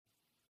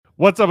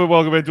What's up and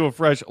welcome into a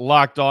fresh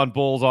Locked On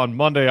Bulls on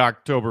Monday,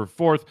 October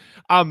 4th.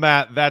 I'm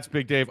Matt, that's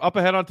Big Dave. Up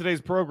ahead on today's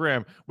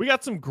program, we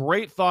got some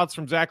great thoughts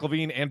from Zach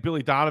LaVine and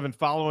Billy Donovan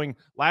following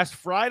last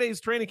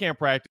Friday's training camp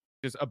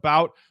practice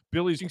about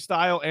Billy's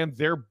style and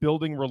their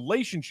building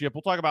relationship.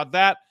 We'll talk about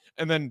that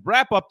and then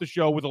wrap up the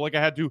show with a look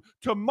ahead to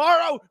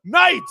tomorrow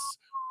night's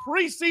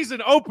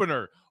preseason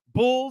opener.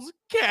 Bulls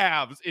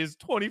Cavs is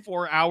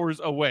 24 hours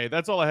away.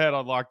 That's all ahead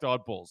on Locked On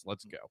Bulls.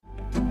 Let's go.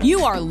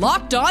 You are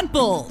Locked On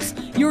Bulls,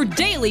 your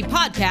daily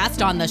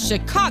podcast on the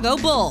Chicago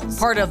Bulls,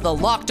 part of the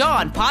Locked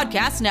On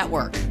Podcast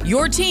Network,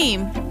 your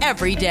team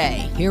every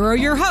day. Here are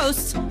your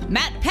hosts,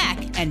 Matt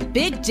Peck and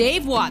Big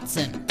Dave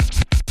Watson.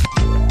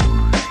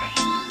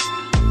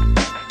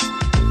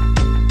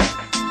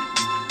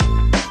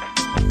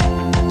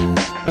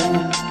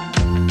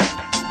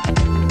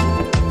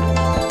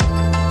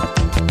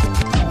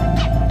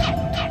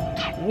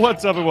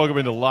 What's up and welcome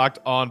into Locked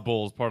On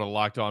Bulls, part of the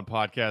Locked On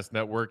Podcast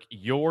Network,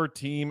 your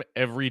team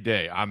every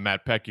day. I'm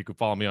Matt Peck. You can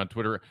follow me on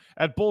Twitter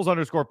at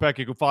Bulls_Peck.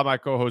 You can follow my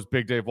co-host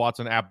Big Dave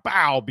Watson at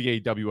BAW,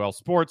 BAWL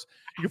Sports.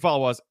 You can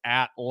follow us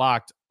at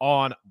Locked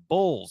On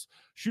Bulls.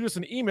 Shoot us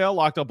an email,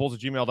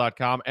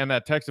 lockedonbulls@gmail.com, and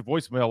that text and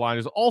voicemail line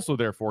is also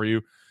there for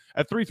you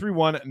at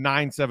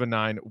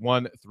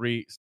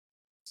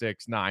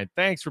 331-979-1369.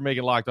 Thanks for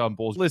making Locked On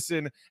Bulls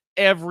listen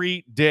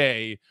every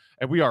day,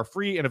 and we are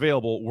free and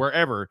available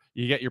wherever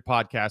you get your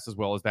podcasts, as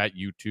well as that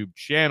YouTube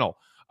channel.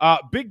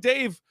 Big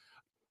Dave,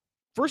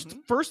 first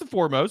and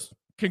foremost,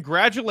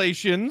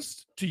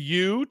 congratulations to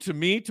you, to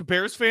me, to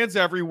Bears fans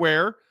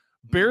everywhere.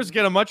 Bears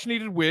get a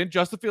much-needed win.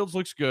 Justin Fields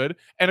looks good.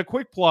 And a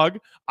quick plug,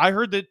 I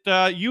heard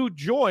that you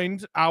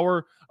joined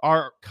our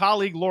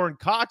colleague Lauren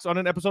Cox on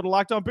an episode of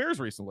Locked On Bears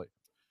recently.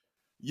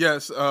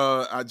 Yes,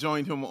 I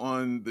joined him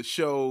on the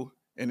show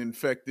and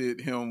infected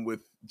him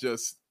with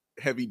just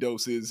heavy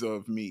doses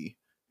of me.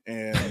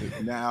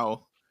 And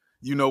now,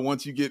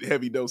 once you get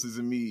heavy doses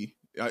of me,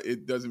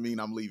 it doesn't mean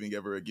I'm leaving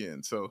ever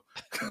again. So,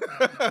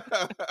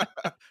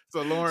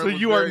 Lauren. So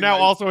you are now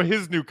also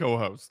his new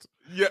co-host.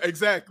 Yeah,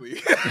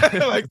 exactly.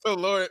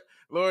 Lauren,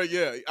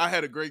 yeah, I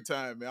had a great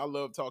time, man. I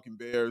love talking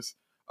Bears.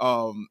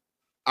 I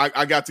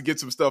got to get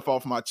some stuff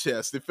off my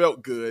chest. It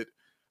felt good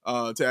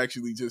to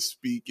actually just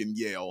speak and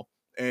yell,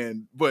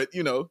 but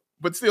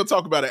still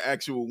talk about an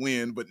actual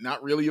win, but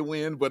not really a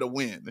win, but a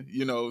win.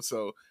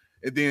 So.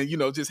 And then,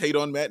 just hate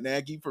on Matt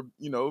Nagy for,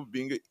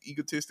 being an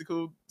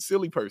egotistical,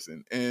 silly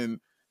person. And,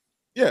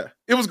 yeah,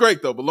 it was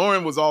great, though. But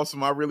Lauren was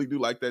awesome. I really do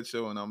like that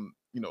show, and I'm,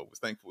 was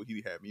thankful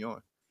he had me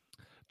on.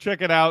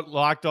 Check it out,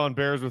 Locked On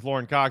Bears with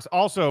Lauren Cox.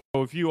 Also,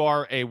 if you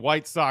are a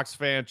White Sox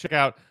fan, check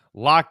out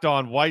Locked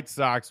On White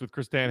Sox with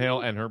Chris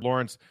Tannehill and Herb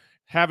Lawrence,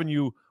 having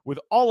you with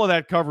all of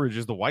that coverage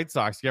as the White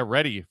Sox get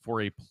ready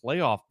for a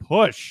playoff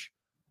push.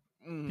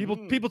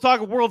 Mm-hmm. People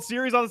talk World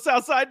Series on the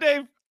South Side,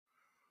 Dave.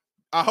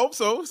 I hope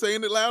so.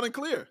 Saying it loud and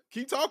clear.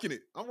 Keep talking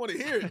it. I want to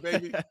hear it,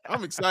 baby.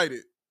 I'm excited.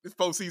 It's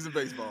postseason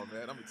baseball,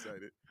 man. I'm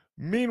excited.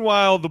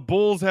 Meanwhile, the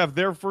Bulls have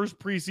their first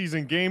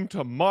preseason game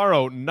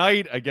tomorrow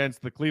night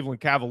against the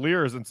Cleveland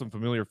Cavaliers and some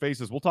familiar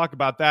faces. We'll talk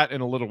about that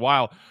in a little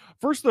while.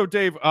 First, though,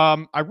 Dave,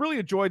 I really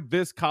enjoyed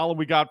this column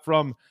we got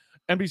from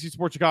NBC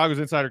Sports Chicago's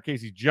insider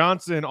Casey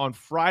Johnson on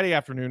Friday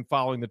afternoon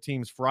following the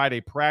team's Friday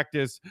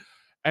practice.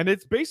 And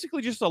it's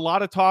basically just a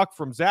lot of talk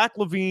from Zach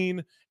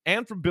LaVine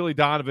and from Billy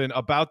Donovan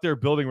about their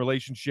building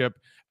relationship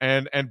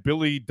and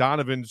Billy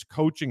Donovan's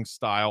coaching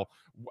style.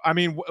 I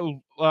mean,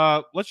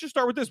 let's just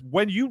start with this.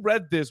 When you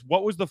read this,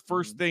 what was the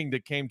first thing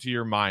that came to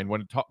your mind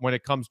when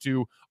it comes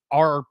to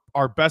our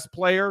best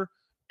player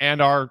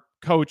and our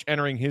coach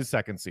entering his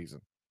second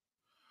season?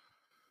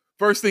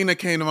 First thing that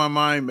came to my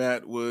mind,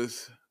 Matt,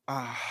 was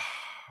that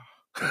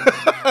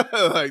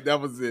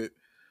was it.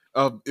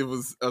 It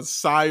was a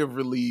sigh of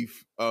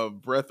relief, a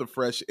breath of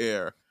fresh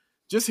air.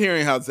 Just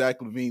hearing how Zach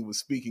LaVine was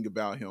speaking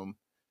about him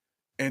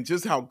and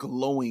just how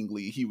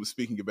glowingly he was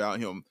speaking about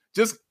him.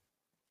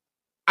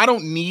 I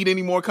don't need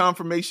any more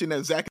confirmation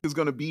that Zach is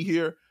going to be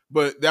here,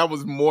 but that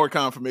was more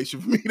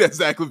confirmation for me that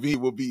Zach LaVine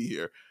will be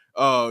here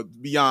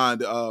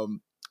beyond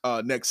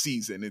next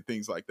season and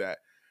things like that.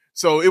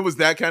 So it was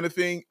that kind of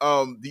thing.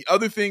 The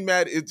other thing,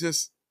 Matt,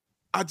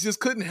 I just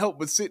couldn't help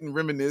but sit and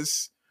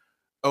reminisce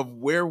of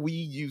where we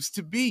used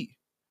to be.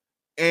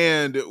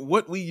 And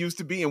what we used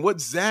to be and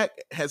what Zach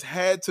has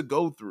had to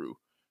go through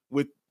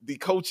with the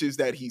coaches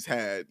that he's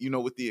had,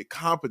 with the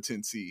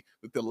incompetency,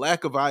 with the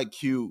lack of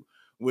IQ,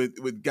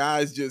 with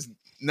guys just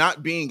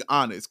not being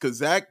honest. Because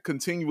Zach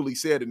continually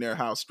said in there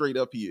how straight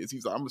up he is.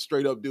 He's like, I'm a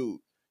straight up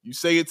dude. You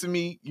say it to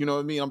me, you know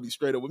what I mean? I'll be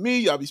straight up with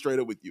me. I'll be straight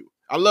up with you.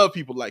 I love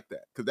people like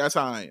that because that's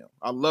how I am.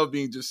 I love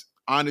being just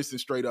honest and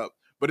straight up.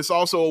 But it's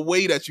also a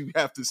way that you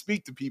have to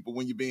speak to people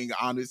when you're being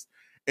honest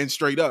and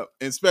straight up,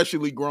 and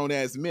especially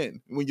grown-ass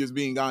men, when you're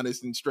being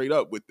honest and straight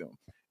up with them.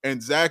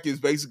 And Zach is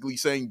basically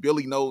saying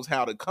Billy knows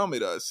how to come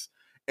at us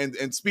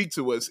and speak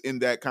to us in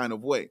that kind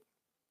of way.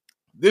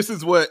 This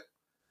is what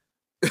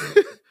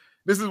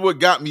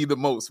got me the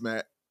most,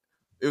 Matt.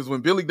 It was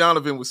when Billy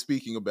Donovan was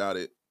speaking about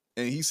it,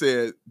 and he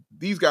said,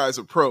 these guys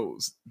are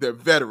pros. They're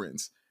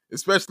veterans.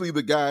 especially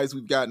the guys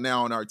we've got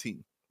now on our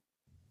team.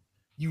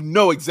 You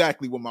know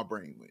exactly where my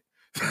brain went.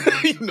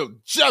 You know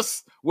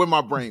just where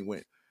my brain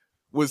went.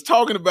 Was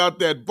talking about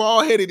that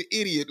bald-headed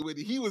idiot when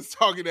he was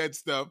talking that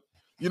stuff,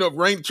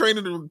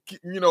 training to,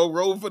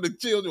 roll for the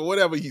children,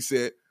 whatever he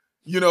said,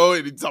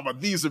 and he's talking about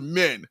these are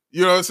men,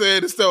 you know what I'm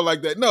saying, and stuff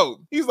like that.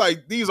 No, he's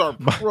like, these are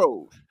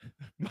pros.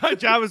 My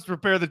job is to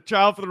prepare the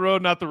child for the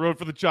road, not the road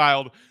for the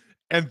child,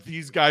 and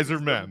these guys are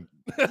men.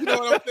 You know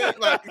what I'm saying?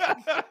 Like,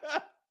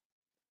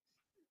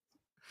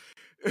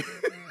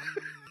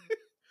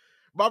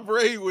 my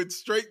brain went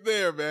straight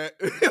there, man.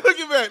 Look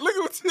at that. Look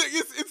at what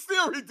it's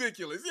still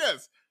ridiculous.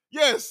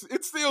 Yes,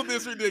 it's still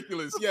this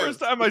ridiculous. Yes. First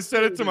time I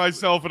said it to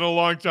myself in a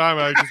long time,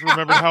 I just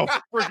remembered how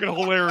freaking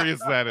hilarious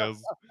that is.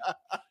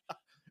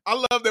 I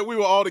love that we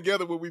were all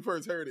together when we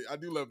first heard it. I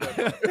do love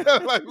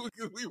that. Like,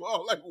 we were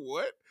all like,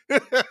 what?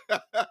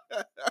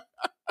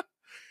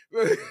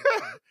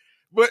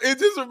 But it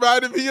just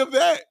reminded me of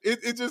that.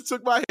 It just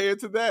took my head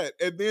to that.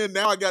 And then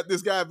now I got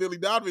this guy, Billy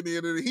Donovan,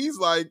 in, and he's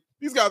like,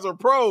 these guys are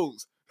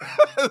pros.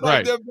 Like,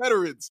 right. They're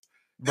veterans.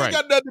 They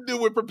got nothing to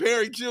do with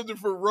preparing children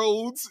for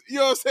roads. You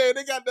know what I'm saying?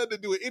 They got nothing to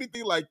do with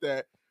anything like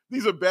that.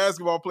 These are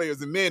basketball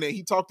players and men. And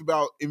he talked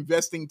about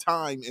investing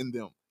time in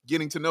them,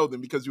 getting to know them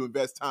because you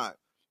invest time.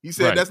 He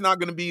said that's not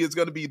going to be, it's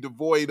going to be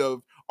devoid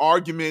of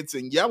arguments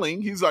and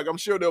yelling. He's like, I'm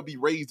sure there'll be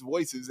raised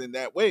voices in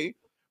that way.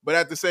 But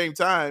at the same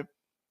time,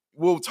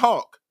 we'll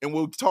talk and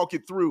we'll talk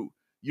it through.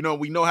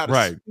 We know how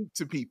to speak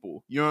to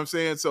people. You know what I'm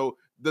saying? So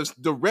the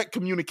direct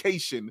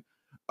communication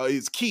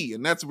is key.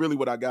 And that's really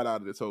what I got out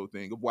of this whole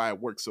thing, of why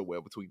it works so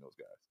well between those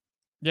guys.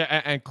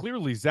 Yeah, and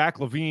clearly Zach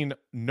LaVine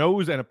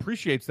knows and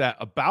appreciates that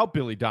about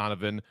Billy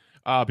Donovan,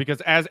 because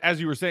as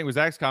you were saying with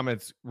Zach's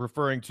comments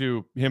referring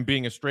to him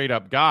being a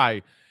straight-up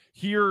guy,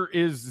 here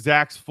is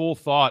Zach's full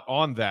thought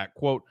on that.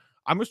 Quote,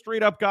 I'm a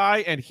straight-up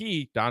guy, and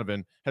he,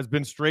 Donovan, has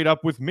been straight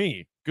up with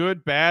me.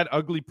 Good, bad,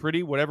 ugly,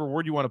 pretty, whatever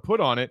word you want to put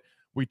on it.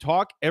 We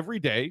talk every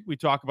day. We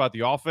talk about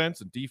the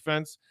offense and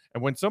defense,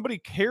 and when somebody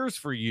cares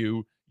for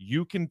you,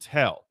 you can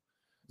tell.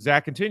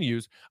 Zach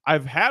continues,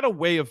 I've had a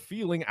way of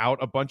feeling out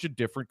a bunch of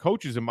different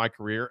coaches in my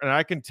career, and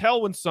I can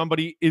tell when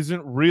somebody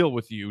isn't real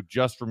with you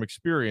just from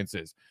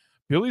experiences.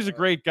 Billy's a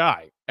great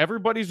guy.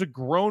 Everybody's a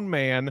grown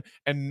man,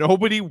 and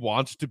nobody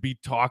wants to be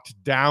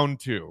talked down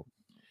to.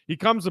 He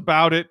comes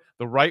about it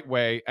the right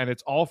way, and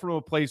it's all from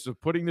a place of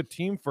putting the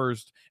team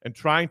first and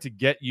trying to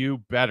get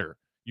you better.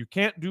 You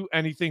can't do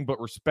anything but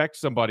respect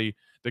somebody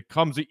that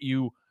comes at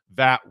you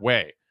that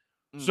way.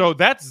 So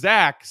that's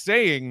Zach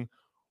saying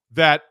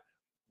that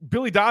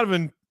Billy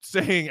Donovan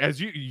saying, as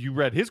you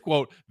read his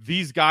quote,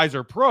 these guys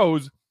are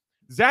pros.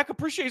 Zach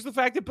appreciates the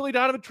fact that Billy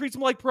Donovan treats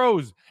them like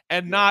pros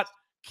and not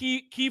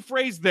key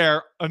phrase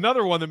there.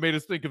 Another one that made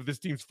us think of this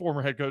team's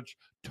former head coach,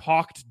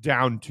 talked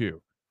down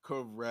to.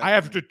 Correct. I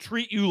have to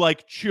treat you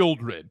like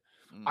children.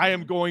 I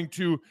am going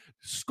to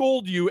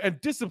scold you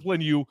and discipline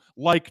you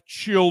like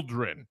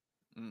children.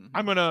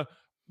 I'm going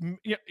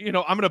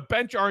to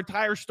bench our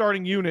entire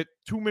starting unit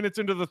 2 minutes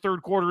into the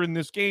third quarter in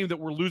this game that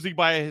we're losing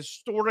by a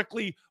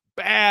historically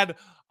bad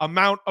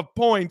amount of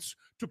points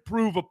to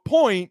prove a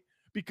point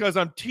because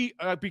I'm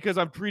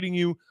treating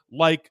you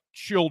like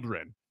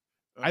children.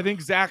 I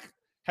think Zach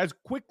has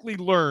quickly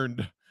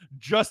learned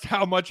just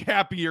how much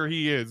happier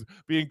he is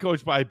being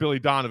coached by Billy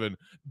Donovan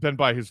than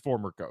by his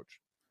former coach.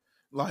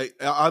 Like,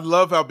 I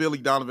love how Billy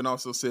Donovan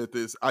also said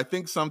this. I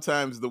think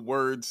sometimes the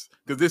words,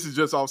 because this is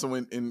just also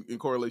in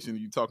correlation to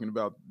you talking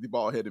about the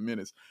bald-headed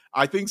menace.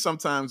 I think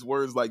sometimes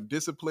words like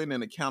discipline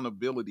and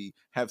accountability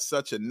have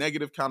such a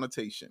negative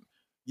connotation.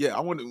 Yeah,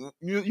 I want to,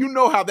 you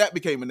know how that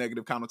became a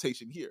negative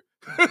connotation here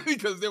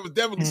because there was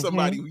definitely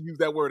somebody who used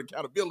that word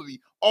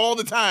accountability all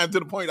the time to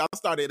the point I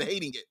started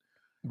hating it.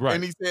 Right.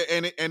 And he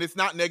said, and it's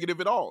not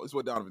negative at all, is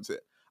what Donovan said.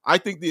 I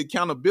think the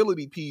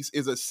accountability piece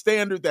is a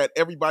standard that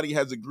everybody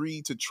has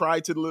agreed to try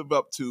to live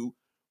up to,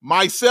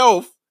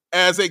 myself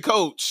as a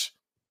coach.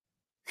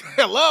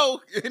 Hello.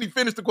 And he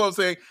finished the quote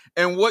saying,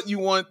 and what you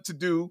want to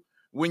do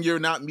when you're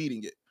not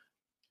meeting it.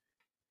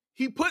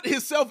 He put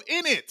himself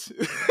in it.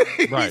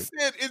 Right. He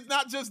said, it's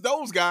not just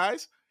those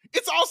guys.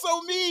 It's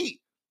also me.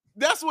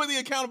 That's where the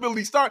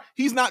accountability starts.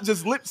 He's not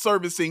just lip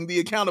servicing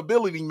the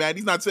accountability, Matt.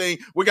 He's not saying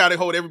we got to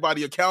hold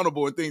everybody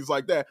accountable and things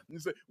like that. He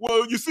said,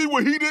 well, you see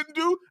what he didn't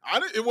do?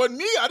 It wasn't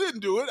me. I didn't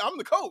do it. I'm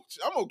the coach.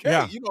 I'm okay.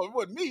 Yeah. It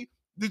wasn't me.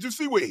 Did you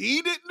see what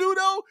he didn't do,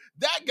 though?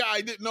 That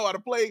guy didn't know how to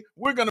play.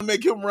 We're going to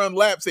make him run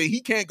laps and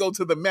he can't go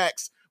to the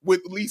max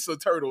with Lisa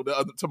Turtle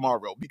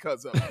tomorrow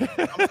because of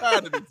I'm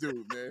tired of this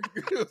dude, man.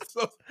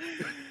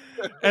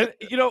 And,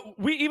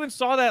 we even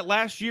saw that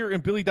last year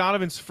in Billy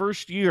Donovan's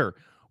first year,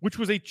 which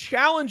was a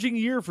challenging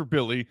year for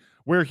Billy,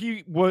 where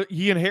he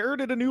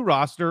inherited a new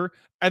roster,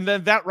 and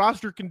then that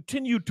roster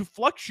continued to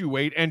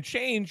fluctuate and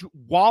change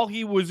while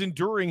he was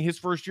enduring his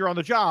first year on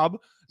the job,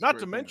 not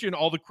to mention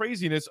all the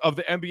craziness of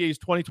the NBA's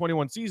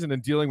 2021 season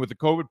and dealing with the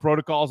COVID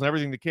protocols and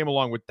everything that came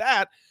along with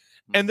that.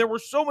 And there were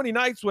so many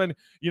nights when,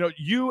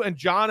 you and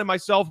John and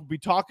myself would be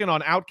talking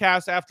on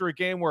Outcast after a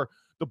game where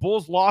the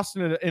Bulls lost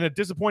in a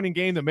disappointing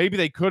game that maybe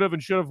they could have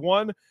and should have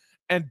won.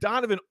 And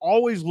Donovan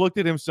always looked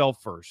at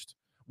himself first.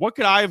 What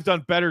could I have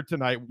done better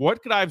tonight?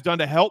 What could I have done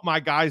to help my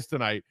guys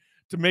tonight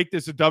to make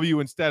this a W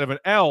instead of an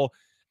L?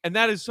 And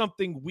that is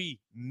something we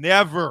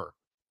never,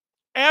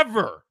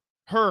 ever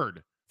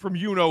heard from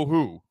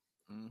you-know-who,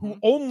 who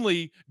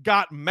only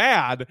got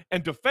mad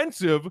and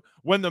defensive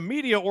when the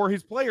media or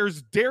his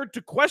players dared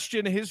to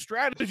question his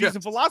strategies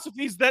and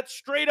philosophies that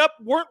straight up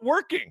weren't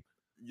working.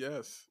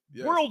 Yes.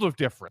 World of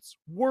difference.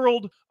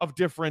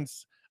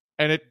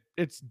 And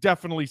it's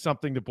definitely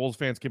something that Bulls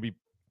fans can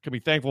be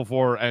thankful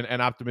for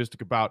and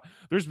optimistic about.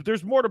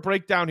 There's more to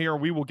break down here.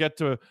 We will get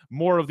to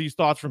more of these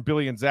thoughts from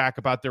Billy and Zach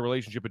about their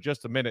relationship in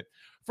just a minute.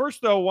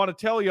 First, though, I want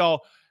to tell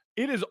y'all,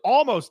 it is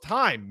almost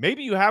time.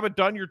 Maybe you haven't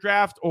done your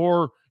draft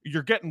or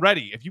you're getting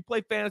ready. If you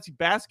play fantasy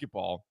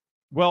basketball,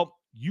 well,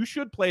 you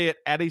should play it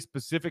at a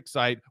specific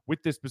site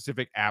with this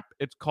specific app.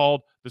 It's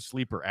called the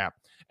Sleeper app.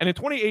 And in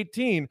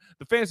 2018,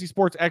 the fantasy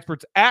sports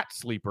experts at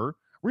Sleeper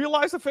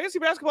realized that fantasy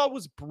basketball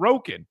was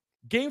broken.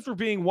 Games were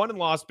being won and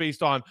lost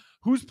based on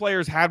whose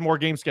players had more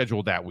games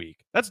scheduled that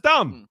week. That's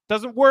dumb.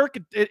 Doesn't work.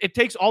 It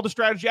takes all the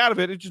strategy out of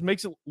it. It just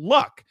makes it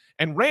luck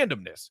and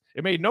randomness.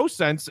 It made no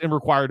sense and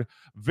required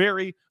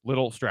very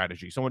little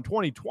strategy. So in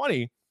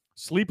 2020,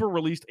 Sleeper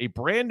released a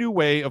brand new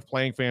way of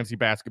playing fantasy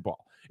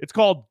basketball. It's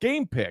called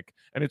Game Pick,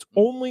 and it's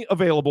only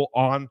available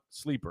on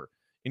Sleeper.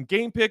 In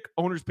Game Pick,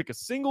 owners pick a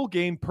single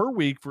game per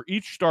week for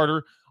each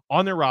starter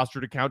on their roster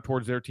to count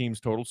towards their team's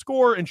total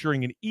score,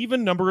 ensuring an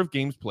even number of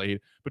games played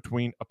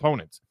between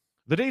opponents.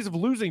 The days of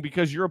losing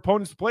because your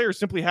opponent's players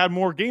simply had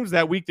more games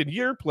that week than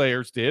your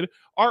players did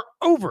are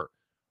over.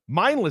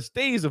 Mindless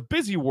days of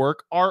busy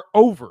work are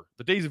over.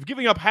 The days of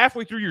giving up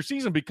halfway through your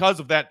season because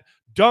of that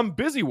dumb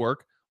busy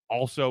work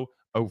also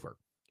over.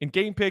 In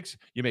Game Picks,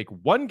 you make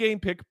one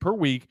game pick per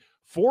week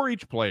for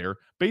each player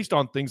based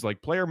on things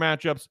like player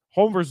matchups,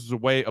 home versus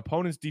away,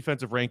 opponents'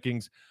 defensive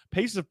rankings,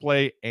 pace of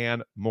play,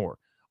 and more.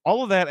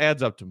 All of that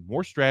adds up to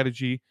more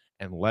strategy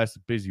and less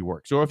busy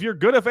work. So if you're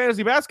good at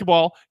fantasy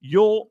basketball,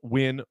 you'll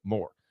win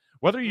more.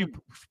 Whether you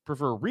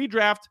prefer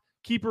redraft,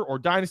 keeper, or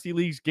dynasty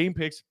leagues, Game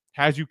Picks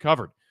has you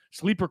covered.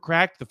 Sleeper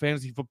cracked the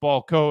fantasy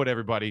football code,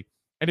 everybody.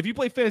 And if you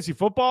play fantasy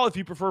football, if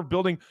you prefer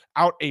building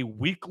out a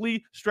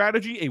weekly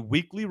strategy, a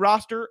weekly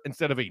roster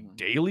instead of a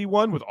daily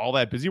one with all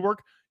that busy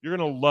work, you're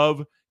going to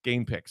love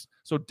Game Picks.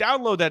 So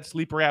download that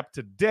Sleeper app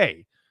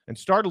today and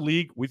start a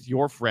league with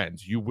your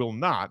friends. You will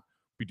not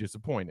be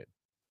disappointed.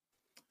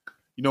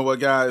 You know what,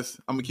 guys?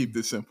 I'm going to keep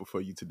this simple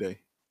for you today.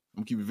 I'm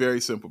going to keep it very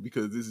simple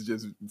because this is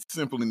just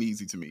simple and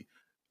easy to me.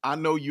 I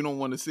know you don't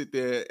want to sit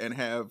there and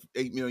have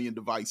 8 million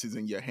devices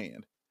in your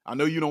hand. I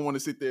know you don't want to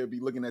sit there and be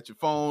looking at your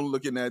phone,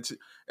 looking at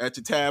your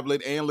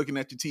tablet, and looking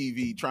at your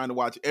TV, trying to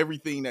watch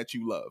everything that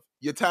you love.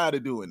 You're tired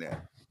of doing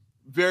that.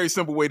 Very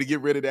simple way to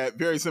get rid of that.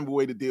 Very simple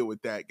way to deal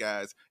with that,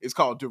 guys. It's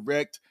called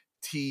Direct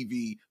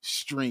TV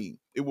Stream.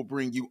 It will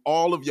bring you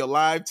all of your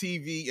live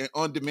TV and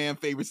on-demand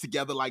favorites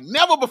together like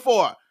never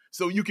before.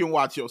 So you can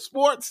watch your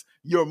sports,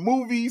 your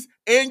movies,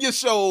 and your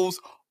shows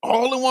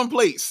all in one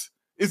place.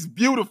 It's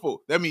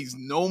beautiful. That means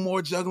no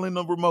more juggling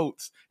of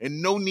remotes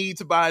and no need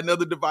to buy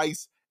another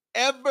device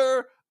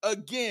ever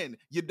again.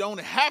 You don't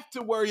have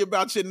to worry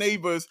about your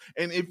neighbors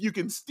and if you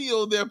can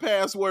steal their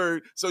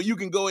password so you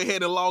can go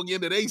ahead and log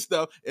into their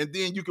stuff and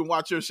then you can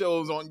watch your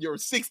shows on your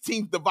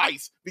 16th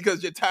device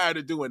because you're tired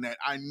of doing that.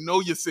 I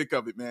know you're sick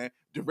of it, man.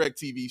 Direct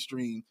TV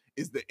Stream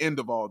is the end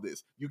of all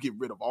this. You get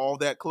rid of all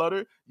that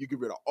clutter, you get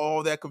rid of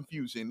all that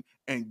confusion,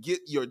 and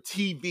get your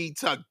TV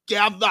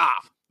together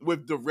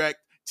with Direct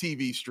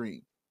TV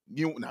Stream.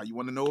 Now, you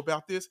want to know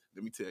about this?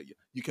 Let me tell you.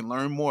 You can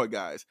learn more,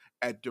 guys,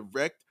 at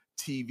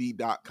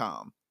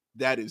directtv.com.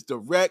 That is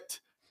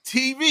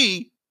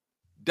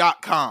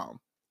directtv.com.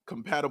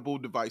 Compatible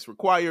device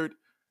required.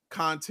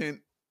 Content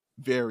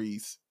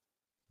varies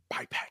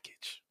by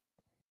package.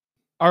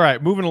 All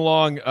right, moving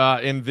along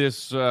in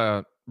this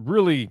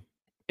really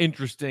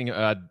interesting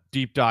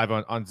deep dive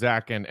on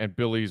Zach and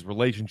Billy's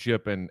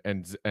relationship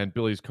and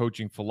Billy's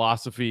coaching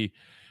philosophy.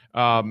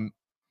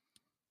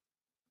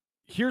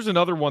 Here's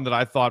another one that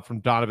I thought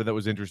from Donovan that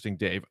was interesting,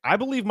 Dave. I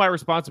believe my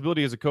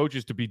responsibility as a coach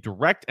is to be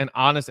direct and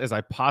honest as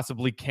I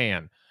possibly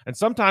can. And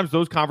sometimes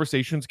those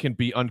conversations can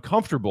be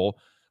uncomfortable,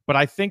 but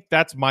I think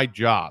that's my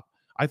job.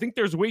 I think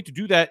there's a way to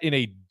do that in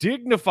a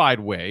dignified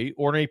way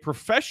or in a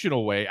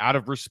professional way out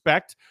of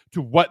respect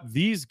to what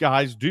these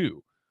guys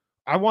do.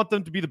 I want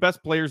them to be the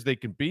best players they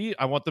can be.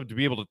 I want them to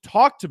be able to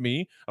talk to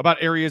me about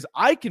areas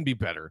I can be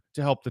better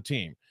to help the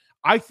team.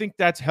 I think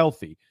that's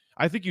healthy.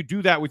 I think you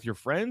do that with your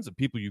friends and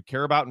people you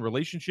care about and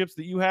relationships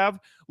that you have.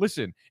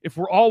 Listen, if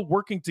we're all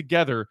working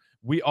together,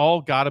 we all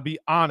got to be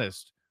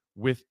honest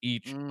with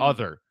each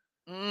other.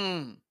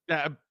 So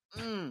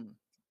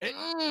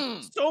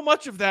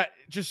much of that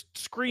just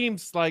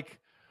screams like,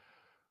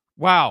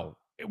 wow.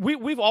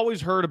 We've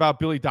always heard about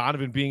Billy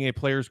Donovan being a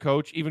player's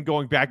coach, even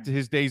going back to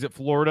his days at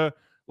Florida.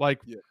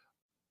 Like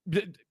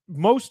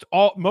most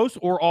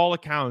or all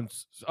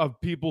accounts of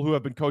people who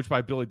have been coached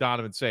by Billy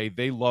Donovan say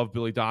they love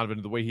Billy Donovan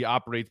and the way he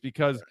operates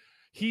because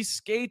he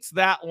skates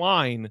that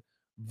line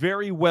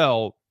very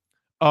well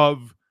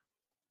of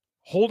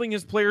holding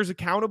his players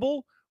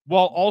accountable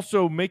while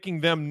also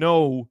making them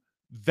know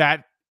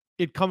that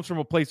it comes from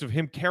a place of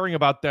him caring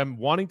about them,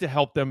 wanting to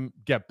help them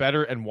get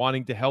better and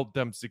wanting to help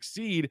them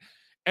succeed.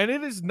 And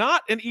it is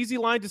not an easy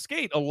line to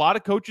skate. A lot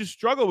of coaches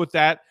struggle with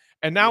that.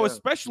 And now,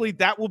 especially,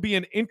 that will be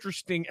an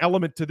interesting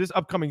element to this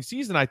upcoming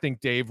season, I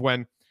think, Dave,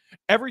 when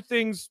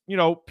everything's,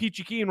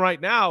 peachy keen right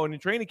now and in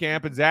training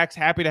camp and Zach's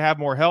happy to have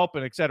more help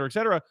and et cetera, et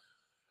cetera.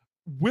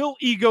 Will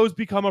egos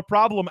become a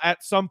problem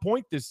at some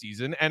point this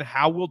season? And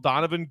how will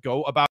Donovan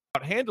go about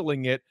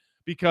handling it?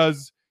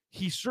 Because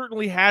he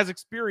certainly has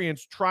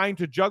experience trying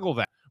to juggle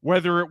that,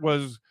 whether it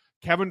was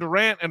Kevin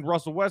Durant and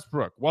Russell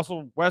Westbrook,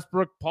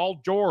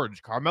 Paul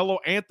George, Carmelo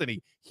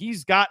Anthony.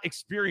 He's got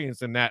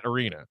experience in that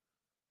arena.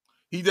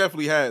 He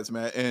definitely has,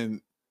 man.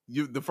 And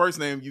the first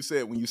name you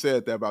said when you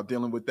said that about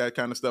dealing with that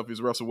kind of stuff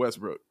is Russell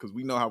Westbrook, because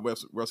we know how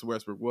Russell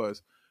Westbrook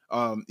was.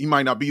 He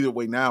might not be the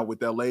way now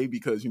with LA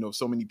because,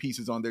 so many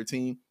pieces on their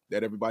team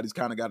that everybody's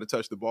kind of got to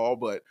touch the ball.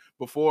 But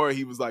before,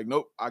 he was like,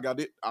 nope, I got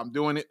it. I'm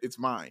doing it. It's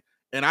mine.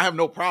 And I have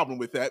no problem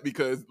with that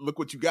because look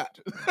what you got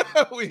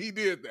when he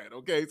did that.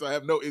 Okay, so I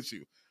have no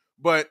issue.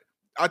 But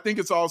I think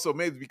it's also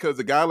maybe because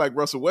a guy like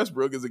Russell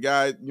Westbrook is a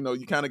guy,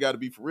 you kind of got to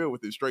be for real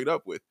with it, straight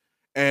up with.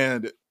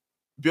 And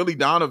Billy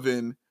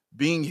Donovan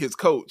being his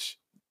coach,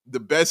 the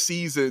best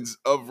seasons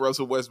of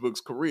Russell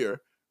Westbrook's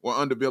career were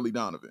under Billy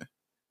Donovan.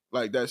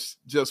 Like, that's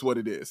just what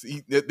it is.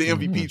 The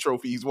MVP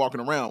trophy he's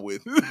walking around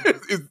with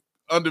is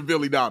under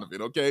Billy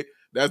Donovan, okay?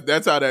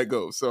 That's how that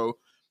goes. So,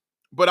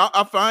 but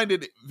I find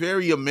it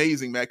very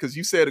amazing, Matt, because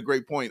you said a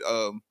great point.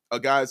 A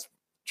guy's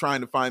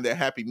trying to find that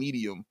happy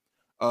medium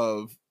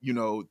of,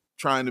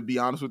 trying to be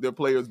honest with their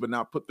players, but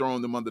not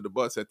throwing them under the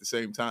bus at the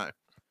same time.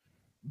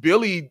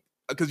 Billy,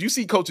 because you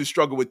see coaches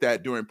struggle with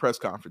that during press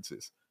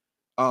conferences.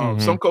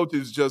 Some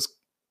coaches just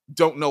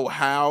don't know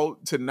how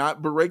to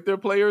not berate their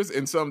players,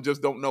 and some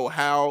just don't know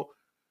how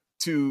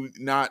to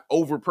not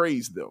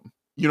overpraise them.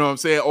 You know what I'm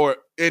saying? Or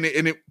and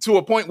it to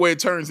a point where it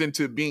turns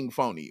into being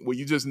phony, where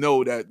you just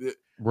know that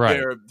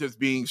they're just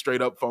being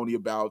straight up phony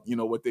about,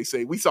 what they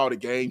say. We saw the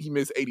game. He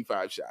missed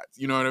 85 shots.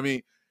 You know what I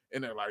mean?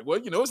 And they're like, well,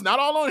 it's not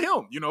all on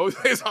him.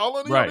 It's all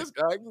on him. This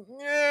guy.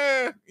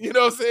 Yeah. You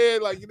know what I'm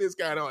saying? Like, it is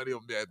kind of on him,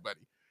 man,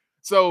 buddy.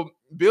 So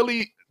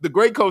Billy, the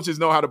great coaches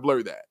know how to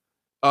blur that.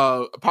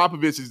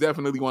 Popovich is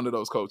definitely one of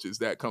those coaches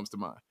that comes to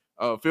mind.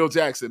 Phil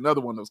Jackson,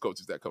 another one of those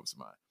coaches that comes to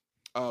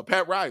mind.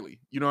 Pat Riley,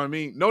 you know what I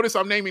mean? Notice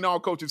I'm naming all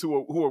coaches who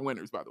are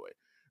winners, by the way.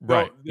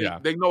 Right.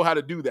 They know how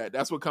to do that.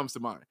 That's what comes to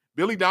mind.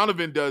 Billy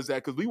Donovan does that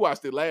because we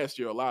watched it last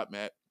year a lot,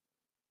 Matt.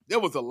 There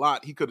was a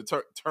lot he could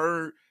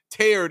have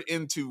teared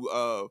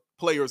into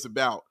players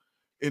about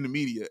in the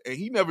media, and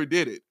he never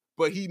did it.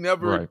 But he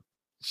never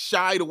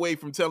shied away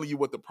from telling you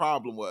what the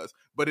problem was.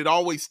 But it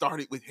always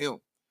started with him.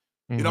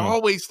 It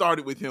always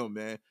started with him,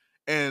 man.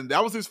 And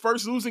that was his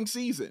first losing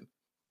season.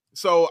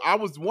 So I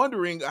was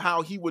wondering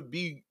how he would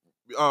be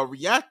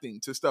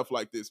reacting to stuff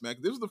like this, man.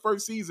 This was the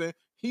first season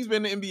he's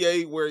been in the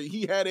NBA where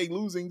he had a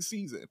losing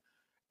season.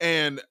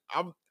 And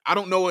I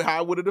don't know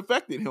how it would have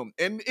affected him.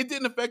 And it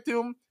didn't affect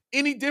him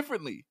any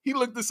differently. He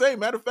looked the same.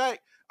 Matter of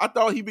fact, I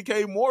thought he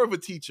became more of a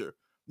teacher.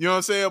 You know what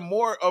I'm saying?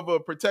 More of a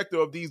protector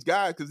of these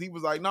guys, because he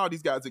was like, no,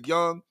 these guys are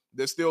young.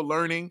 They're still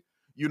learning,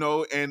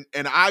 and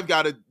I've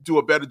got to do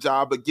a better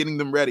job of getting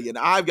them ready. And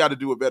I've got to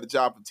do a better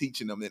job of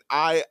teaching them. And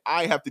I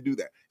have to do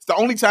that. It's the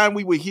only time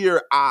we would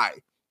hear "I"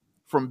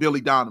 from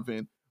Billy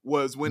Donovan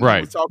was when he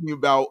was talking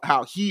about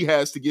how he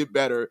has to get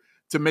better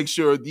to make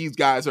sure these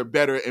guys are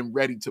better and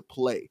ready to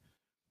play.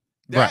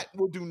 That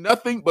will do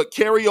nothing but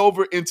carry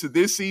over into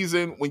this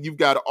season when you've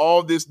got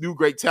all this new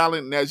great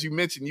talent. And as you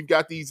mentioned, you've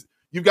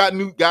got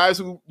new guys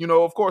who,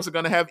 of course, are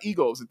going to have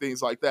egos and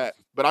things like that.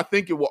 But I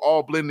think it will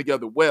all blend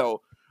together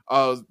well,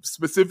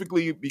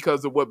 specifically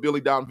because of what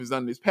Billy Donovan's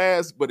done in his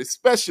past, but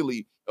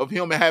especially of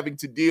him having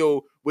to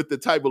deal with the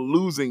type of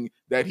losing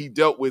that he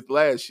dealt with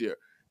last year.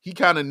 He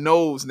kind of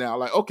knows now,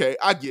 like, okay,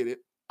 I get it.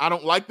 I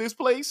don't like this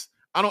place.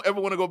 I don't ever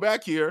want to go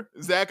back here.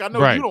 Zach, I know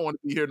you don't want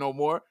to be here no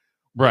more.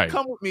 Right.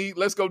 Come with me.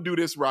 Let's go do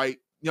this right.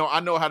 I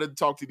know how to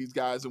talk to these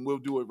guys, and we'll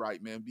do it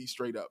right, man. Be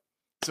straight up.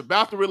 It's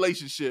about the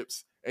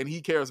relationships, and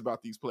he cares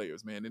about these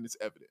players, man, and it's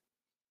evident.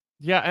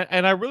 Yeah,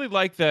 and I really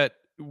like that,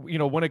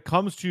 when it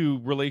comes to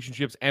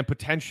relationships and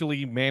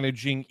potentially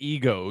managing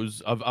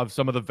egos of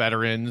some of the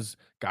veterans,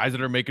 guys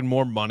that are making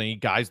more money,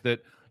 guys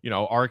that,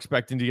 are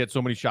expecting to get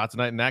so many shots a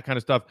night and that kind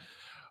of stuff,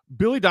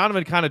 Billy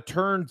Donovan kind of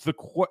turned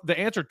the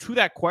answer to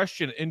that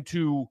question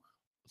into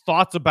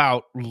thoughts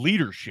about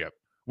leadership,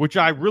 which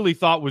I really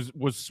thought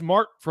was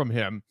smart from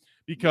him,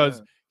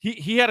 because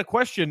he had a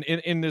question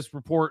in this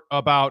report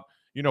about,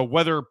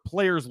 whether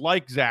players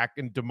like Zach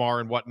and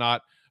DeMar and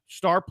whatnot,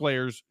 star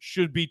players,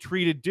 should be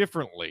treated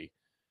differently.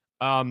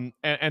 And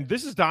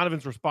this is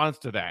Donovan's response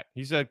to that.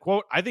 He said,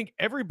 quote, "I think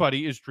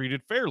everybody is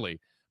treated fairly,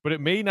 but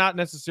it may not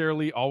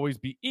necessarily always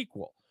be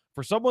equal.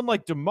 For someone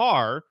like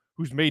DeMar,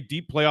 who's made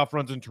deep playoff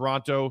runs in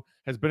Toronto,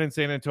 has been in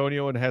San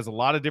Antonio, and has a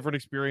lot of different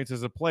experience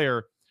as a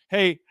player,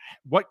 hey,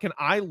 what can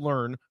I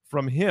learn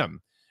from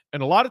him?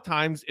 And a lot of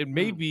times it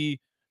may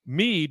be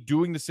me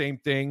doing the same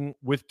thing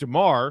with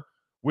DeMar,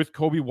 with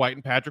Kobe White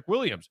and Patrick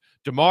Williams.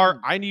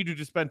 DeMar, I need you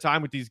to spend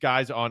time with these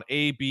guys on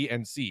A, B,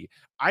 and C.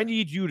 I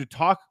need you to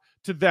talk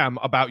to them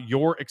about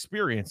your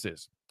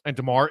experiences. And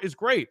DeMar is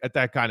great at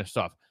that kind of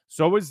stuff.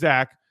 So is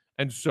Zach,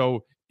 and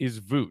so is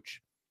Vooch.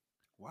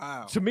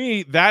 Wow. To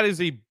me, that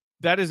is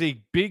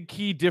a big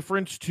key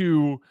difference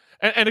to,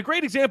 and a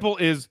great example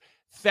is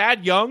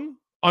Thad Young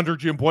under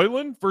Jim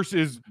Boylan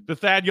versus the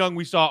Thad Young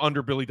we saw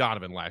under Billy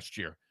Donovan last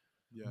year.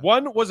 Yeah.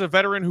 One was a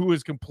veteran who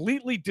was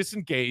completely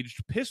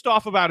disengaged, pissed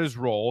off about his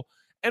role,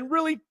 and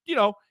really,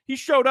 he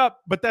showed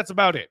up, but that's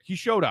about it. He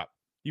showed up.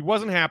 He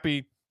wasn't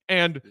happy,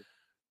 and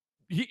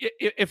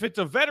if it's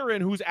a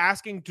veteran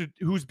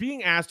who's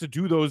being asked to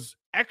do those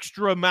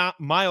extra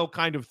mile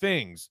kind of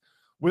things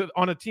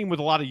on a team with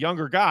a lot of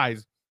younger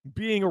guys,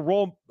 being a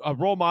role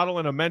model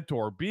and a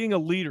mentor, being a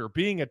leader,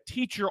 being a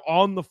teacher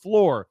on the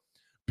floor,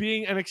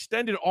 being an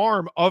extended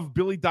arm of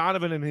Billy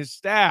Donovan and his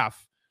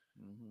staff.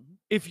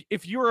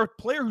 If you're a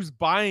player who's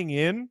buying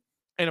in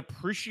and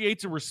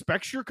appreciates and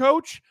respects your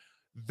coach,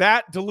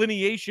 that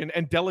delineation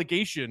and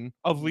delegation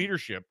of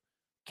leadership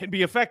can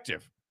be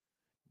effective.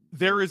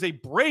 There is a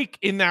break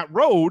in that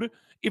road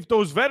if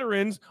those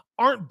veterans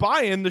aren't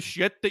buying the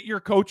shit that your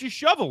coach is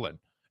shoveling.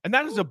 And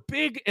that is a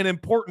big and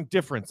important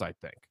difference, I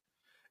think.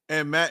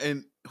 And Matt,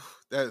 and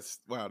that's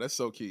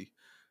so key.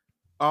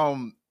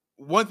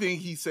 One thing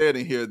he said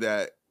in here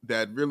that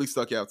really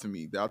stuck out to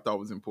me that I thought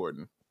was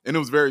important, and it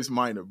was very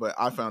minor, but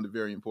I found it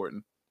very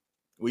important.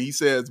 Where he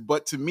says,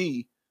 "But to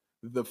me,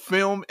 the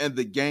film and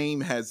the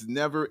game has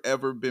never,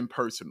 ever been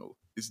personal.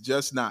 It's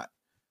just not.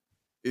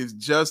 It's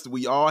just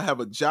we all have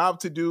a job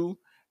to do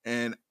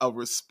and a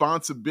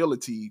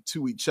responsibility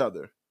to each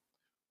other."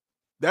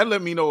 That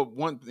let me know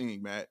one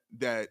thing, Matt,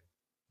 that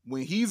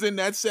when he's in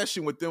that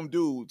session with them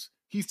dudes,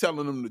 he's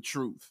telling them the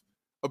truth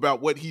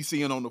about what he's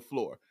seeing on the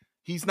floor.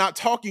 He's not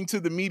talking to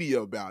the media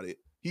about it.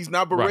 He's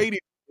not berating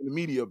the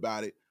media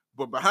about it.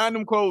 But behind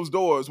them closed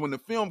doors, when the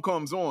film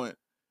comes on,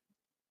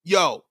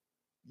 yo,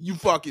 you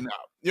fucking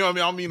up. You know what I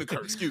mean? I don't mean to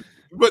curse, excuse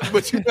me.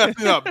 But you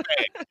messing up bad.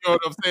 You know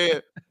what I'm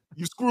saying?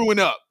 You screwing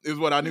up is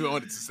what I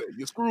wanted to say.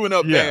 You're screwing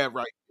up bad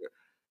right here.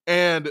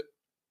 And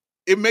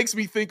it makes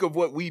me think of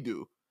what we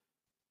do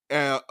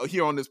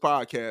here on this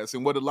podcast,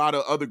 and what a lot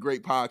of other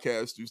great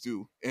podcasters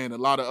do, and a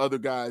lot of other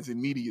guys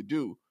in media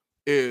do,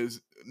 is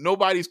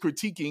nobody's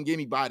critiquing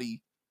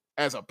anybody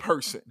as a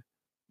person.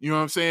 You know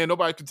what I'm saying?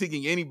 Nobody's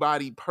critiquing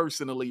anybody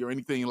personally or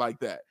anything like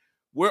that.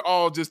 We're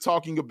all just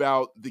talking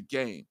about the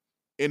game,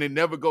 and it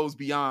never goes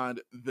beyond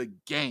the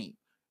game.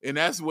 And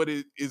that's what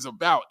it is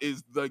about,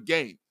 is the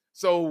game.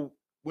 So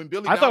when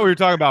Billy, I thought we were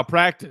talking about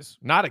practice,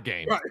 not a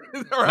game. Right.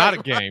 Not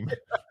a game.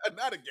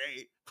 Not a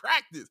game.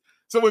 Practice.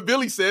 So when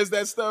Billy says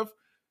that stuff,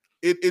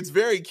 it's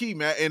very key,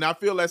 man. And I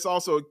feel that's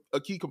also a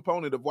key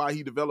component of why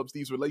he develops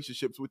these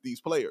relationships with these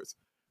players,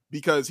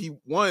 because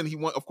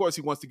of course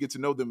he wants to get to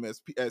know them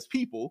as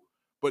people,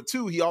 but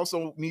two, he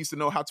also needs to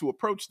know how to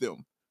approach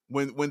them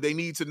when they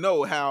need to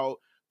know how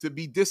to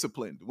be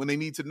disciplined, when they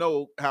need to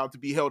know how to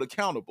be held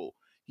accountable.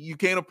 You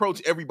can't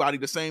approach everybody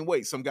the same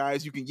way. Some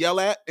guys you can yell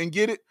at and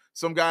get it.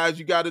 Some guys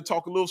you got to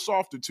talk a little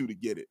softer to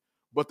get it.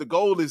 But the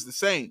goal is the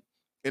same,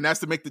 and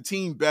that's to make the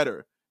team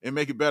better and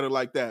make it better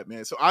like that,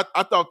 man. So I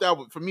thought that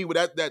for me,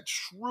 that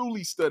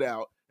truly stood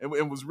out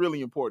and was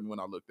really important when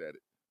I looked at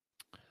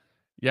it.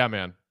 Yeah,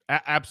 man.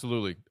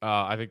 Absolutely.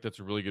 I think that's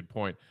a really good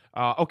point.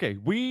 Okay,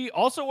 we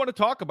also want to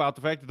talk about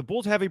the fact that the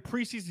Bulls have a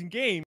preseason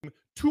game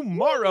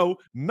tomorrow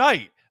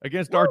night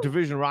against our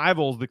division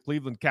rivals, the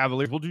Cleveland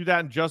Cavaliers. We'll do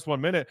that in just 1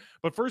 minute.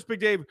 But first,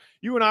 Big Dave,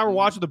 you and I were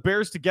watching the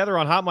Bears together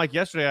on Hot Mic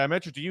yesterday. I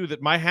mentioned to you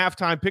that my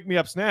halftime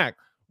pick-me-up snack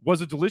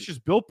was a delicious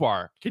Built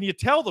Bar. Can you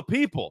tell the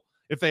people,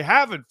 if they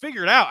haven't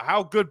figured out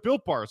how good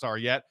Built Bars are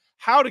yet,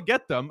 how to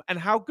get them and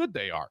how good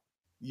they are?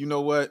 You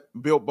know what?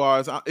 Built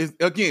Bars,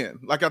 again,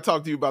 like I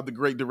talked to you about the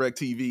great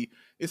DirecTV,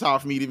 it's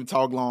hard for me to even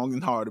talk long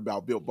and hard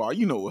about Built Bar.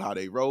 You know how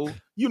they roll.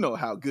 You know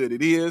how good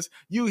it is.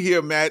 You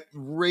hear Matt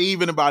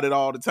raving about it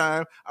all the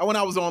time. When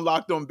I was on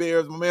Locked On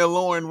Bears, my man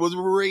Lauren was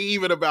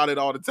raving about it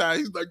all the time.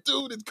 He's like,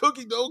 dude, it's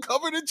cookie dough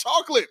covered in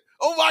chocolate.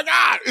 Oh my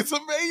God, it's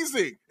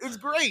amazing. It's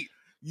great.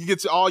 You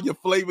get all your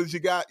flavors you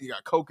got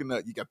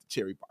coconut, you got the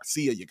cherry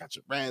barcia, you got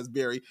your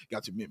raspberry, you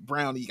got your mint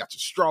brownie, you got your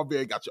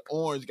strawberry, you got your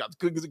orange, you got the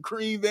cookies and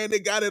cream, man. They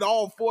got it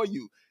all for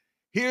you.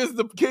 Here's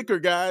the kicker,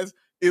 guys.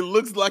 It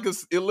looks like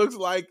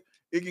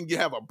it can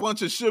have a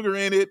bunch of sugar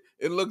in it.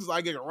 It looks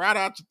like it can rot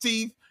out your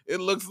teeth. It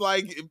looks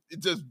like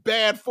it's just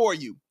bad for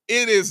you.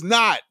 It is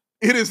not.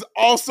 It is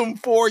awesome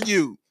for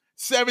you.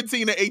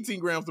 17 to 18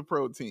 grams of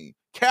protein.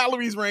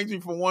 Calories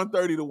ranging from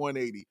 130 to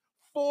 180.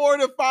 4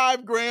 to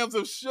 5 grams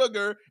of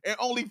sugar and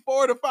only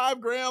 4 to 5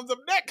 grams of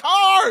net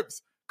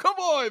carbs. Come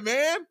on,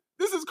 man.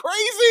 This is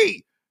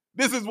crazy.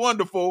 This is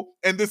wonderful.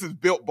 And this is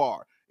Built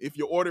Bar. If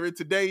you order it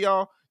today,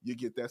 y'all, you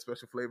get that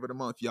special flavor of the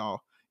month,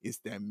 y'all. It's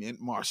that mint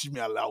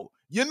marshmallow.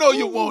 You know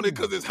you want it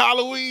because it's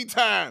Halloween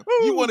time.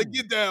 Ooh. You want to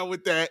get down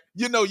with that.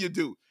 You know you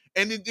do.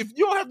 And if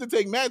you don't have to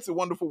take Matt's a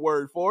wonderful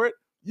word for it,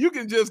 you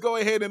can just go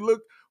ahead and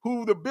look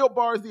who the Built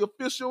Bar is the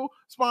official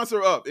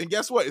sponsor of. And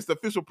guess what? It's the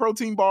official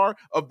protein bar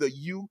of the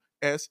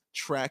FS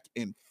track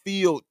and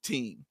field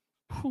team.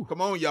 Whew.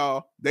 Come on,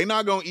 y'all. They're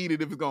not going to eat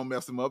it if it's going to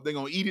mess them up. They're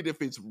going to eat it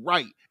if it's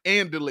right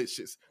and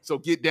delicious. So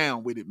get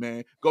down with it,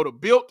 man. Go to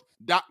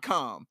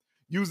built.com.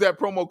 Use that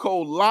promo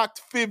code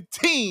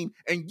LOCKED15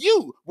 and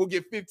you will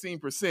get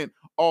 15%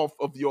 off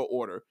of your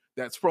order.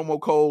 That's promo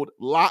code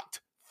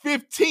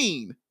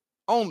LOCKED15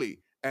 only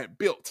at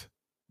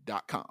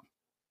built.com.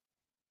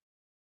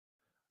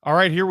 All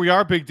right, here we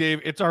are, Big Dave.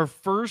 It's our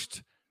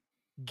first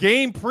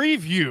game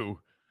preview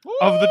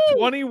of the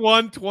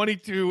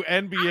 21-22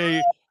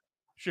 NBA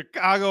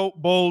Chicago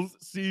Bulls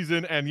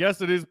season. And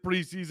yes, it is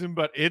preseason,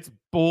 but it's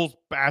Bulls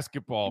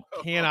basketball.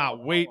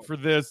 Cannot wait for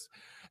this.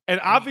 And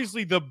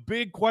obviously the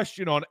big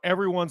question on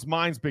everyone's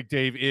minds, Big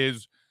Dave,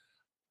 is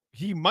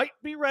he might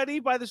be ready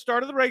by the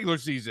start of the regular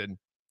season,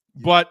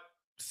 but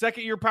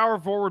second-year power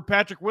forward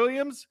Patrick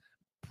Williams,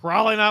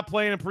 probably not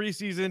playing in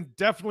preseason,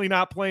 definitely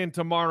not playing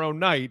tomorrow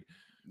night.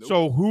 Nope.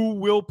 So who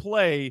will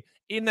play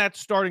in that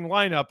starting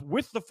lineup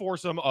with the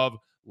foursome of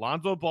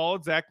Lonzo Ball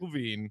and Zach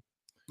LaVine,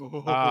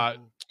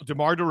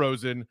 DeMar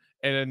DeRozan,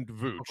 and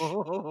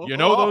Vooch? You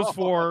know those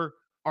four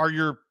are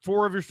your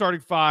four of your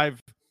starting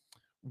five.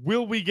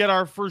 Will we get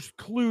our first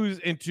clues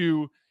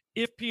into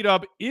if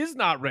P-Dub is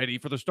not ready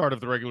for the start of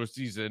the regular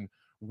season,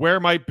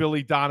 where might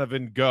Billy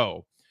Donovan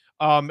go?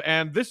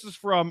 And this is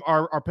from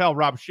our pal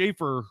Rob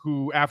Schaefer,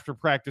 who after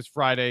practice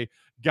Friday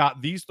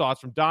got these thoughts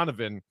from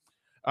Donovan.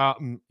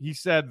 He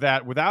said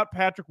that without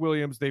Patrick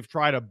Williams, they've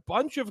tried a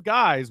bunch of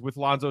guys with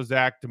Lonzo,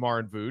 Zach, DeMar,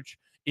 and Vooch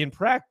in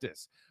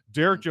practice.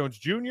 Derek Jones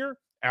Jr.,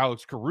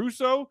 Alex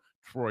Caruso,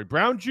 Troy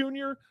Brown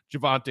Jr.,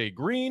 Javonte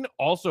Green,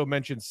 also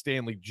mentioned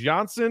Stanley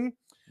Johnson.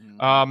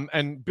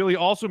 And Billy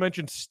also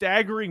mentioned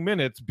staggering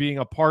minutes being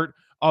a part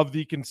of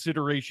the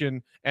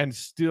consideration and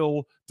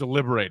still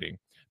deliberating.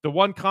 The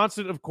one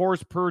constant, of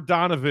course, per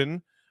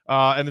Donovan,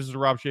 and this is a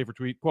Rob Schaefer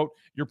tweet, quote,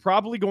 "You're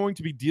probably going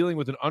to be dealing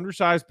with an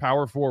undersized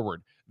power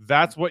forward.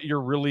 That's what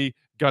you're really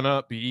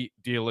gonna be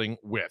dealing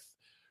with."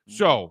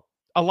 So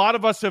a lot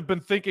of us have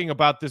been thinking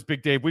about this,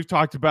 Big Dave. We've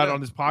talked about it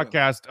on this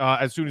podcast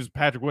as soon as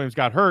Patrick Williams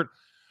got hurt.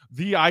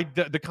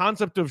 The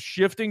concept of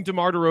shifting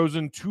DeMar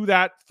DeRozan to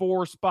that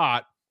 4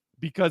 spot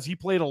because he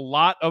played a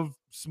lot of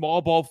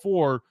small ball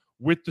 4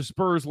 with the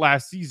Spurs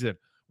last season.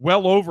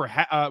 Well over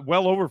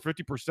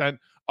 50%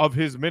 of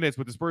his minutes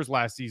with the Spurs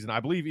last season. I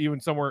believe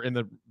even somewhere in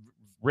the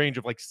range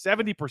of like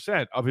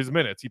 70% of his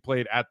minutes he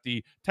played at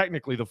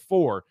technically the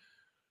 4.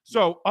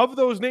 So of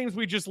those names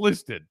we just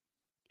listed,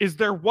 is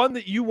there one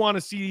that you want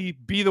to see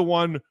be the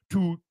one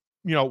to,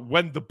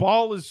 when the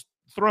ball is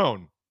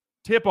thrown,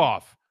 tip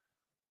off,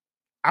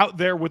 out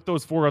there with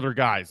those 4 other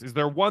guys? Is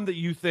there one that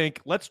you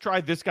think, let's try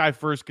this guy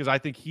first because I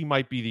think he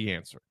might be the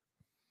answer?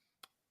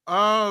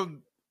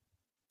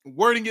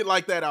 Wording it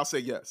like that, I'll say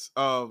yes.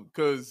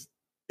 Because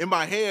in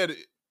my head,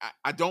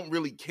 I don't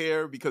really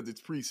care because it's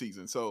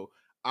preseason. So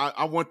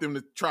I want them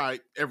to try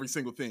every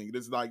single thing.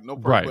 It's like, no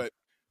problem. Right. But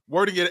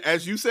wording it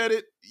as you said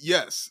it,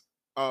 yes.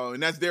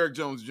 And that's Derek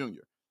Jones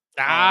Jr.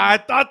 I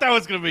thought that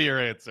was going to be your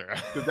answer.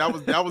 Because that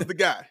was the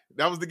guy.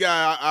 That was the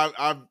guy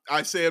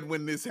I said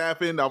when this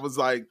happened. I was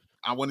like,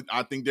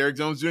 I think Derek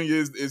Jones Jr.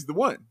 is the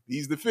one.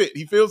 He's the fit.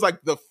 He feels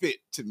like the fit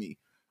to me.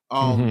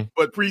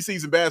 But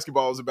preseason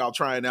basketball is about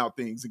trying out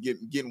things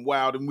and getting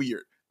wild and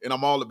weird. And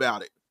I'm all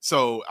about it.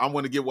 So I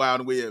want to get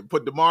wild and weird.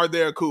 Put DeMar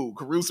there, cool.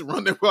 Caruso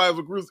run their wild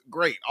with Caruso,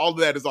 great. All of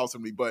that is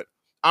awesome to me. But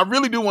I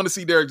really do want to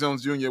see Derek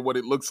Jones Jr. what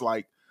it looks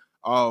like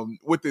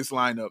with this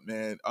lineup,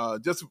 man.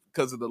 Just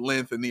because of the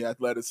length and the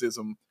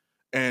athleticism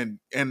and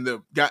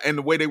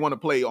the way they want to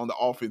play on the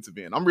offensive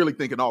end. I'm really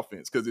thinking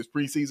offense because it's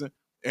preseason.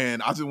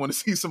 And I just want to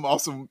see some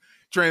awesome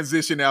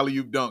transition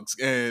alley-oop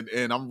dunks.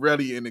 And I'm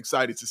ready and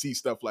excited to see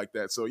stuff like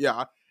that. So,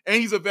 yeah.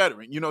 And he's a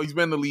veteran. He's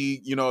been in the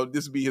league.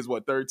 This would be his,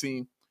 3rd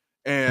team.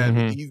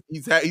 And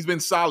he's been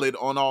solid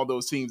on all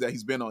those teams that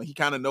he's been on. He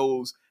kind of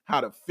knows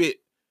how to fit,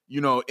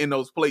 in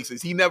those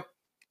places.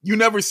 You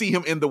never see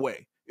him in the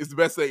way. It's the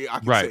best way I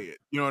can say it.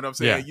 You know what I'm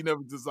saying? Yeah. You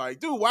never just like,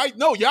 dude, why?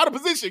 No, you're out of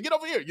position. Get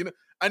over here.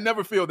 I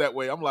never feel that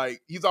way. I'm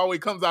like, he's always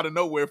comes out of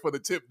nowhere for the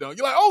tip dunk.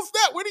 You're like, oh,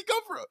 snap, where'd he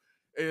come from?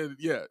 And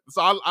yeah,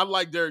 so I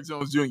like Derek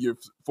Jones Jr.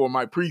 for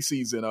my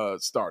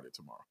preseason starter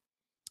tomorrow.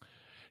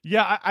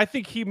 Yeah, I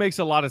think he makes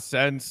a lot of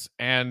sense.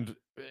 And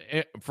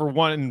for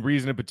one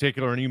reason in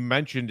particular, and you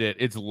mentioned it,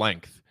 it's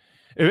length.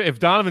 If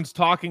Donovan's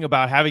talking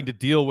about having to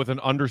deal with an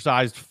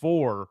undersized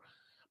 4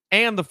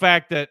 and the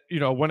fact that,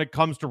 when it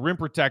comes to rim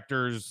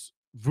protectors,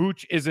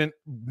 Vooch isn't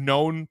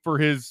known for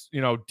his,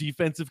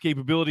 defensive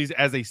capabilities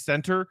as a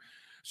center.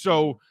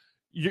 So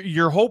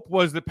your hope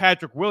was that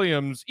Patrick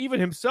Williams, even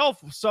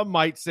himself, some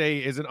might say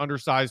is an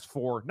undersized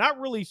 4. Not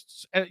really,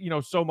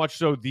 so much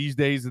so these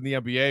days in the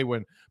NBA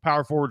when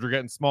power forwards are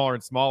getting smaller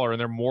and smaller and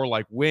they're more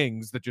like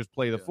wings that just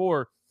play the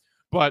 4.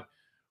 But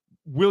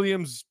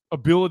Williams'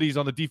 abilities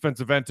on the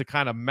defensive end to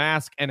kind of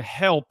mask and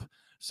help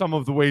some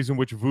of the ways in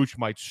which Vooch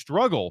might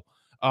struggle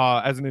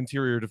as an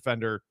interior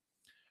defender.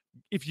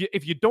 If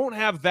you don't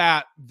have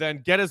that,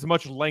 then get as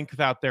much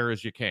length out there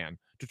as you can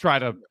to try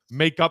to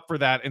make up for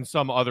that in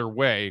some other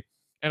way.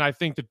 And I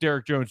think that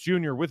Derrick Jones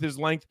Jr., with his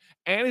length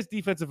and his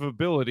defensive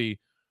ability,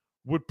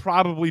 would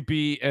probably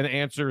be an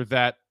answer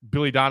that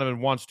Billy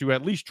Donovan wants to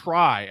at least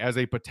try as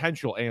a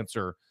potential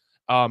answer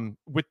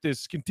with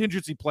this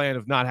contingency plan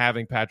of not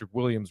having Patrick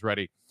Williams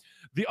ready.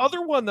 The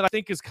other one that I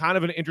think is kind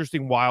of an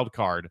interesting wild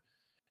card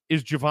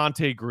is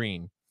Javonte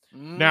Green.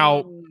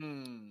 Now,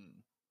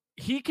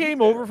 he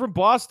came over from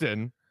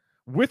Boston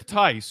with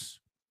Tice.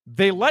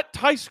 They let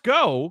Tice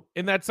go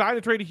in that sign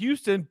and trade to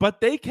Houston,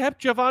 but they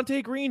kept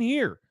Javonte Green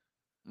here.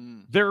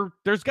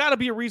 There's got to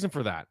be a reason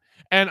for that.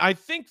 And I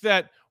think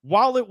that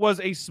while it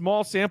was a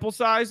small sample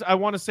size, I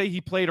want to say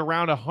he played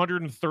around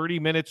 130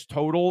 minutes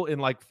total in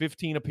like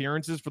 15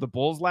 appearances for the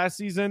Bulls last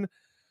season.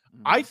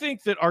 I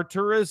think that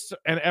Arturas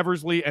and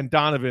Eversley and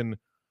Donovan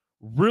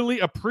really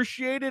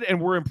appreciated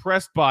and were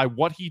impressed by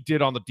what he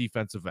did on the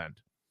defensive end.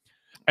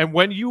 And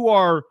when you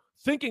are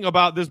thinking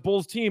about this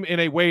Bulls team in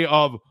a way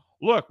of,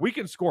 look, we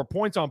can score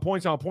points on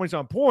points on points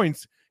on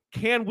points,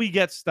 can we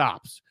get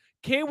stops?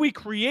 Can we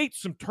create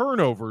some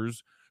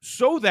turnovers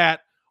so that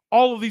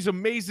all of these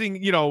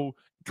amazing,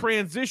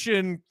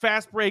 transition,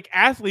 fast break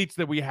athletes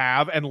that we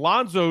have and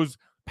Lonzo's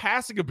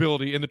passing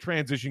ability in the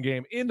transition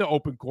game, in the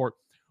open court,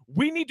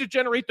 we need to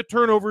generate the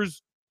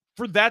turnovers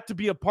for that to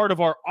be a part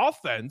of our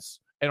offense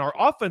and our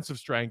offensive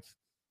strength.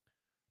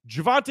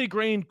 Javonte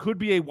Green could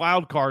be a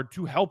wild card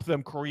to help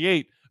them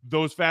create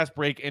those fast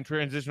break and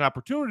transition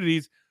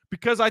opportunities,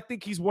 because I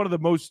think he's one of the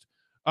most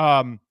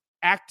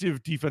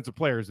active defensive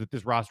players that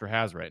this roster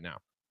has right now.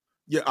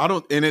 Yeah,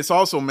 and it's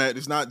also, Matt,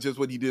 it's not just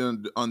what he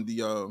did on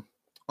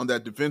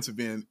that defensive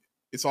end.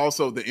 It's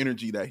also the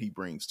energy that he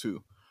brings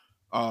too,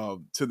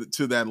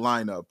 to that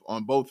lineup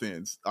on both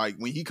ends. Like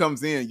when he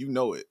comes in, you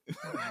know it.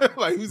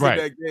 Like who's in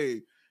that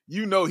game?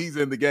 You know he's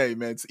in the game,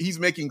 man. He's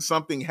making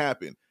something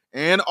happen.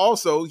 And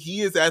also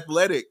he is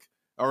athletic.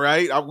 All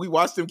right. We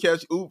watched him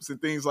catch oops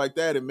and things like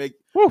that and make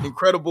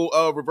incredible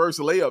reverse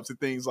layups and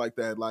things like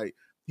that. Like,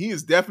 he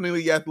is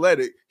definitely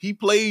athletic. He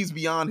plays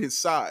beyond his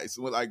size.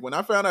 Like when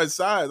I found out his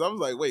size, I was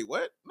like, wait,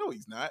 what? No,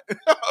 he's not.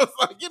 I was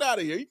like, get out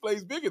of here. He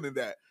plays bigger than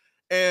that.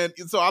 And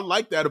so I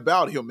like that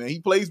about him, man. He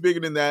plays bigger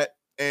than that,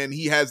 and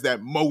he has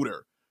that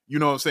motor, you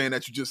know what I'm saying,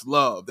 that you just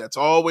love. That's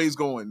always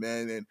going,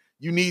 man. And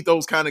you need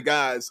those kind of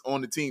guys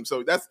on the team.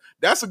 So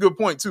that's a good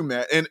point too,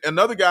 Matt. And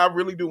another guy I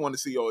really do want to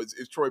see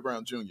is Troy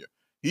Brown Jr.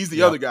 He's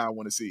the other guy I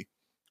want to see.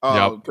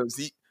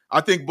 Because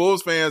I think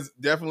Bulls fans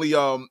definitely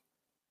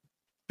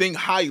think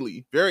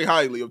highly, very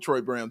highly of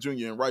Troy Brown Jr.,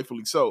 and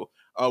rightfully so.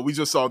 We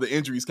just saw the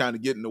injuries kind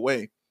of get in the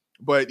way.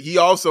 But he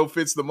also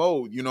fits the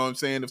mold, you know what I'm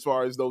saying, as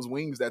far as those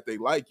wings that they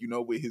like,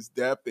 with his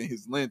depth and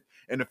his length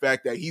and the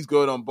fact that he's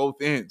good on both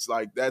ends.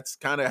 Like, that's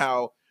kind of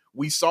how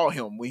we saw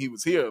him when he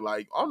was here.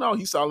 Like, oh, no,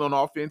 he's solid on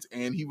offense,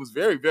 and he was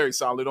very, very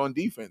solid on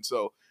defense.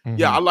 So,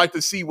 yeah, I like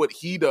to see what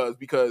he does,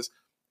 because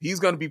he's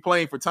going to be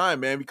playing for time,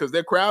 man, because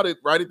they're crowded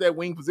right at that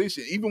wing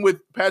position. Even with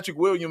Patrick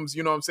Williams,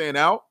 you know what I'm saying,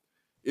 out,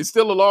 it's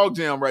still a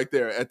logjam right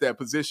there at that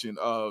position,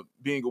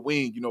 being a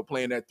wing,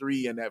 playing that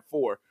 3 and that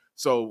 4.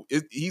 So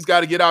he's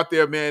got to get out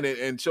there, man,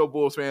 and show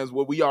Bulls fans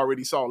what we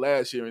already saw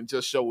last year and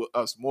just show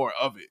us more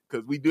of it,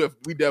 because we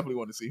definitely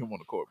want to see him on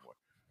the court more.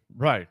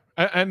 Right.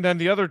 And then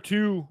the other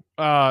two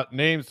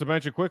names to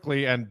mention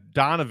quickly, and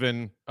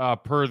Donovan,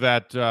 per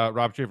that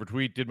Rob Schaefer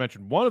tweet, did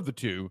mention one of the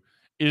two,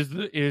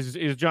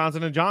 is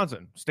Johnson and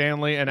Johnson,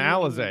 Stanley and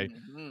Alizé.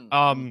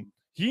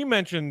 He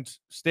mentioned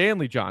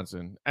Stanley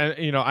Johnson,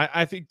 and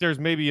I think there's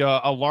maybe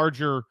a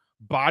larger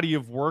body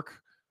of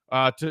work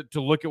to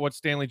look at what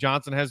Stanley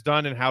Johnson has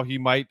done and how he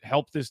might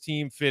help this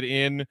team fit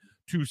in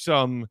to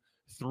some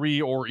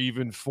 3 or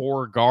even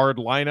 4 guard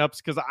lineups,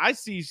 because I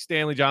see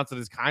Stanley Johnson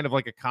as kind of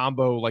like a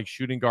combo, like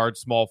shooting guard,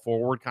 small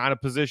forward kind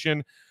of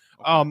position.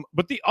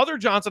 But the other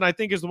Johnson, I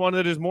think, is the one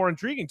that is more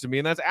intriguing to me,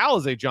 and that's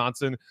Alizé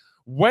Johnson.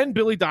 When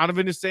Billy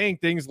Donovan is saying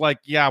things like,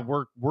 yeah,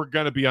 we're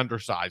going to be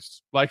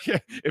undersized. Like,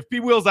 if P.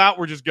 Will's out,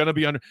 we're just going to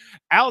be under.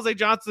 Alizé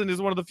Johnson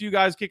is one of the few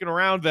guys kicking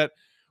around that,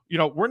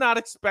 we're not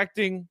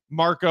expecting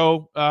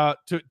Marco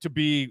to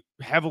be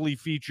heavily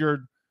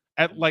featured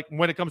at, like,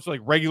 when it comes to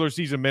like regular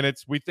season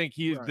minutes. We think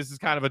this is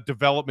kind of a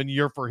development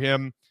year for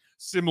him,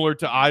 similar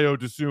to Ayo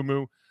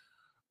Dosunmu.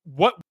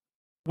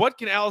 What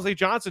can Alizé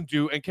Johnson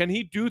do? And can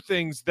he do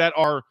things that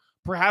are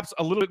perhaps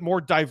a little bit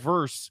more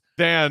diverse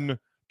than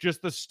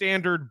just the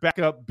standard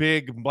backup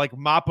big, like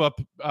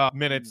mop-up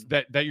minutes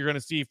that you're going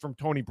to see from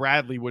Tony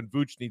Bradley when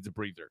Vooch needs a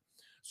breather?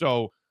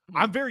 So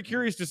I'm very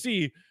curious to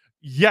see.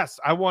 Yes,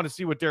 I want to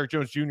see what Derrick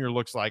Jones Jr.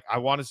 looks like. I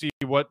want to see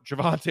what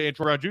Javonte and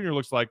Troy Brown Jr.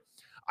 looks like.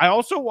 I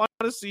also want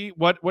to see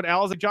what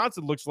Alizé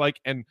Johnson looks like.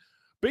 And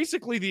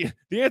basically the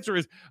answer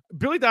is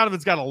Billy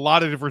Donovan's got a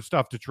lot of different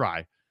stuff to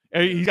try.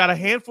 And he's got a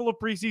handful of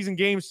preseason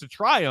games to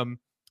try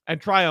them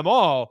and try them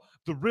all.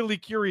 The really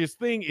curious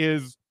thing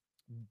is,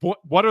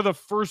 what are the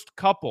first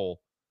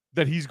couple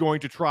that he's going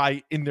to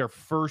try in their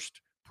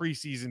first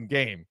preseason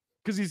game?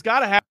 Because he's got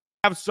to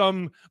have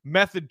some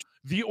method,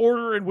 the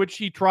order in which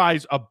he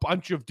tries a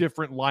bunch of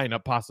different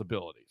lineup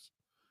possibilities.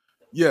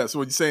 Yeah, so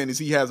what you're saying is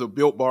he has a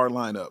Built Bar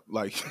lineup.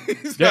 Like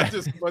he's got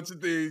just a bunch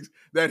of things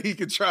that he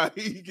can try,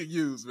 he can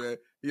use, man.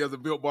 He has a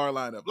Built Bar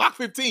lineup. Lock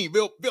 15,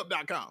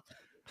 built.com.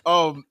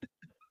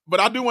 But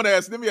I do want to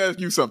ask, let me ask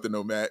you something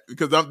though, Matt,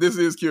 because this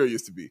is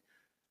curious to me.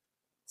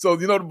 So,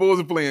 the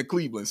Bulls are playing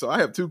Cleveland. So I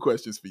have two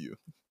questions for you.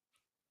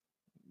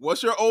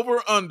 What's your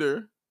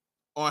over-under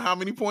on how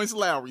many points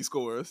Lowry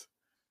scores?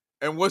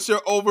 And what's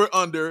your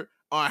over-under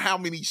on how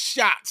many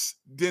shots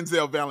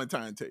Denzel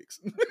Valentine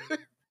takes?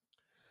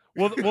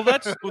 Well,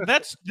 that's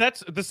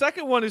the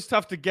second one is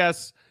tough to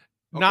guess,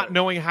 not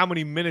knowing how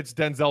many minutes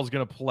Denzel's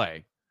going to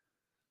play.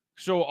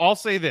 So I'll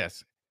say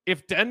this: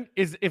 if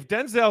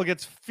Denzel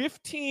gets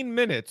 15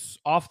 minutes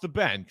off the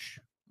bench,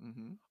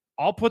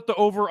 I'll put the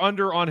over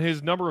under on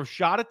his number of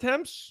shot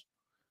attempts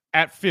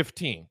at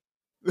 15.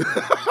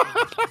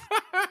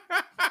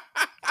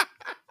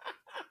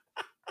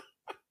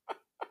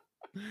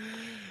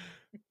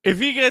 If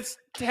he gets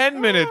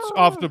 10 minutes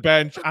off the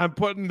bench, I'm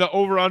putting the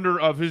over under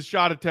of his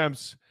shot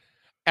attempts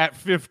at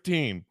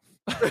 15.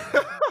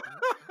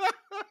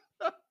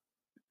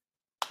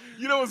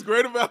 You know what's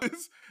great about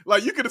this?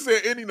 Like, you could have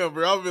said any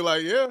number. I'll be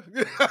like, yeah.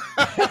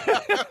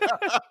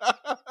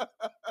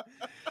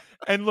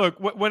 And look,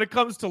 when it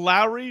comes to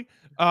Lowry,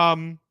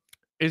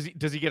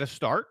 does he get a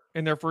start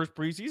in their first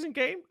preseason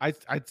game?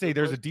 I'd say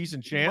there's a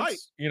decent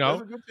chance.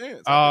 There's a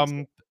good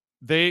chance.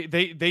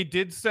 They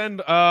did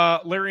send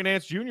Larry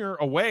Nance Jr.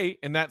 away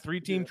in that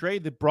 3-team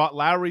trade that brought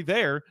Lowry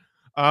there.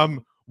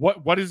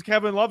 What is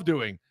Kevin Love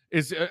doing?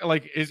 Is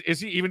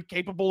he even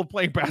capable of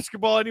playing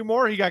basketball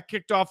anymore? He got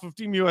kicked off of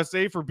Team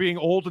USA for being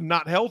old and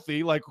not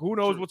healthy. Like, who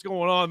knows what's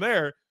going on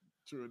there?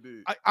 True,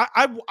 indeed.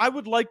 I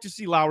would like to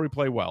see Lowry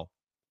play well.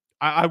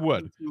 I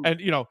would. And,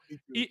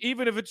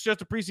 even if it's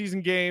just a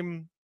preseason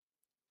game,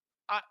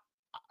 I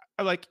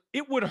like,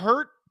 it would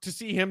hurt to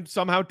see him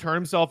somehow turn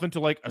himself into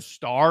like a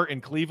star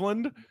in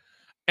Cleveland.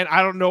 And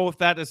I don't know if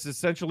that is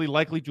essentially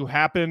likely to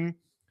happen.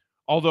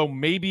 Although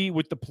maybe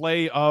with the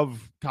play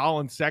of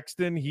Colin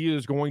Sexton, he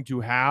is going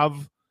to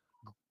have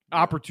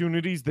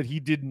opportunities that he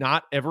did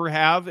not ever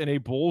have in a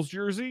Bulls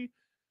jersey.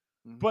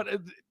 But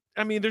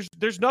I mean,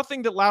 there's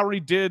nothing that Lowry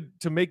did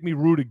to make me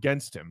root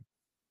against him.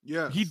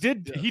 Yeah, he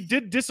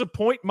did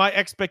disappoint my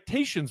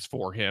expectations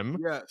for him.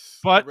 Yes,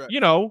 but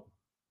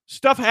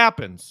stuff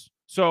happens.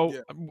 So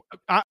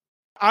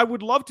I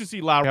would love to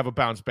see Lowry have a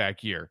bounce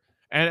back year,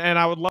 and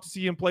I would love to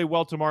see him play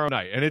well tomorrow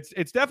night. And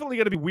it's definitely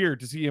going to be weird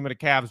to see him in a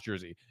Cavs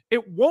jersey.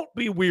 It won't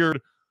be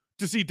weird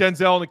to see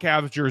Denzel in the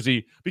Cavs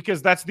jersey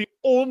because that's the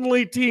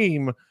only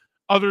team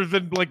other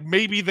than like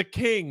maybe the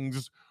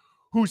Kings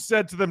who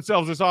said to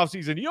themselves this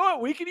offseason, you know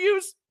what, we could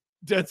use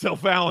Denzel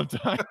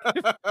Valentine.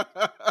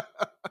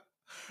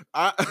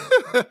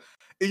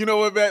 You know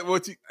what, Matt?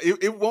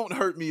 It won't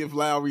hurt me if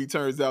Lowry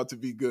turns out to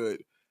be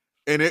good.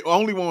 And it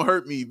only won't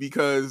hurt me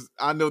because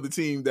I know the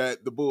team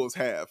that the Bulls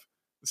have.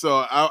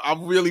 So I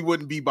really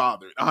wouldn't be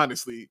bothered,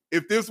 honestly.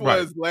 If this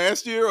was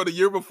last year or the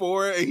year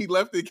before and he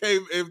left and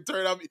came and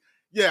turned out,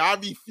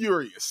 I'd be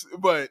furious.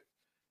 But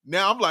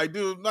now I'm like,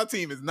 dude, my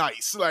team is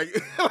nice. Like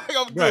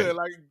I'm good.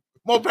 Like,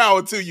 more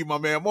power to you, my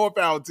man. More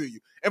power to you.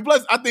 And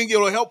plus, I think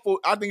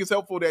it's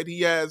helpful that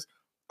he has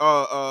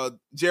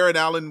Jared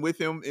Allen with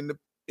him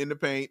in the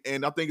paint.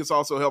 And I think it's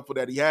also helpful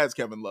that he has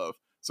Kevin Love,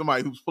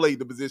 somebody who's played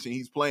the position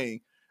he's playing.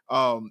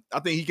 I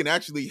think he can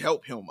actually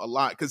help him a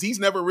lot because he's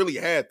never really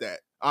had that,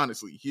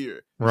 honestly,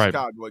 here in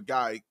Chicago. A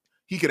guy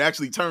he could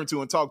actually turn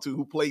to and talk to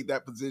who played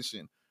that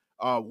position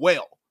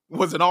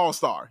was an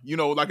all-star,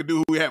 like a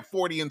dude who had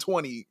 40 and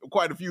 20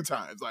 quite a few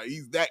times. Like,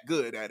 he's that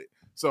good at it.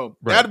 So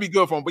that'd be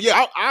good for him. But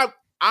yeah,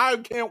 I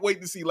can't wait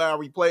to see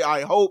Lowry play.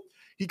 I hope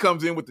he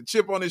comes in with the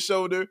chip on his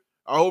shoulder.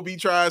 I hope he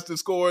tries to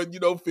score,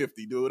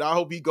 50, dude. I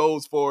hope he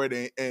goes for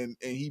it and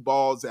he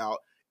balls out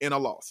in a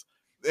loss.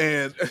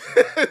 And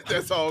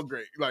that's all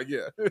great. Like,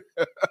 yeah.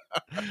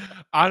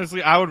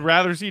 Honestly, I would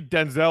rather see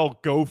Denzel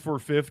go for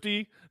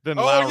 50 than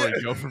Lowry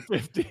go for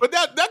 50. But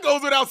that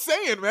goes without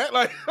saying, man.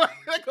 Like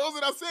that goes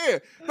without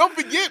saying. Don't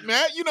forget,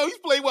 man. He's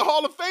played with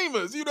Hall of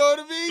Famers. You know what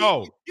I mean?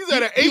 Oh, he's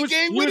had an 8-game winning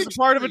streak. He was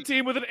part of a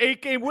team with an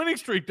 8-game winning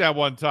streak that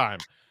one time.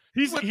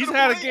 He's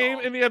had a game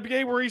in the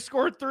NBA where he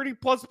scored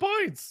 30-plus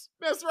points.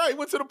 That's right.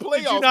 Went to the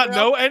playoffs. Did you not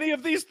know any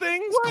of these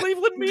things,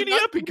 Cleveland media?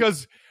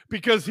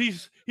 Because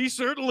he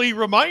certainly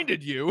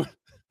reminded you.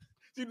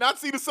 Did you not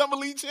see the Summer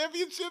League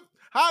Championship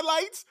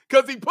highlights?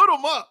 Because he put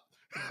them up.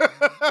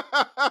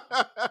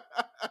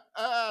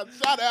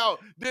 Shout out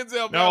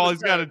Denzel. Now all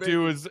he's got to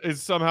do is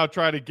somehow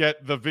try to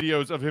get the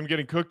videos of him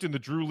getting cooked in the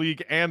Drew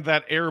League and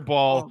that air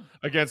ball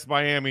against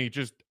Miami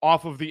just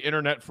off of the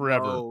internet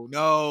forever.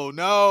 No.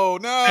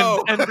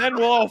 And then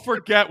we'll all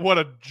forget what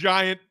a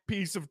giant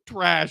piece of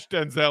trash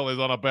Denzel is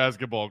on a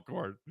basketball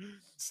court.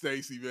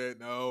 Stacey, man,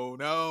 no.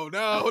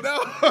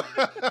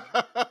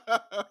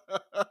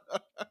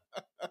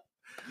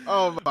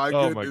 Oh my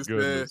goodness,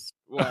 man.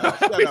 Wow.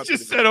 We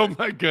just said, "Oh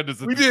my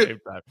goodness!" At the same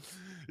time.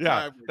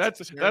 Yeah,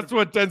 that's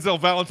what Denzel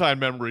Valentine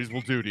memories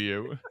will do to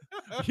you.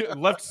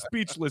 Left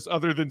speechless,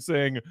 other than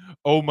saying,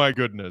 "Oh my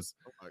goodness."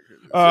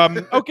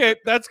 Okay,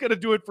 that's going to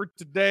do it for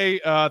today.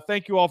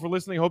 Thank you all for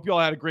listening. Hope you all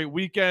had a great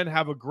weekend.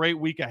 Have a great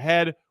week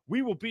ahead.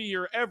 We will be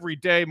here every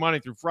day, Monday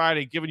through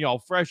Friday, giving you all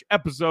fresh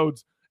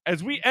episodes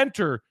as we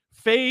enter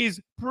phase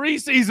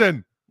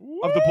preseason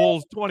of the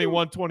Bulls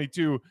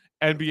 21-22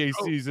 NBA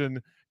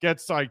season. Get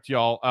psyched,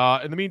 y'all.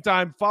 In the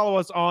meantime, follow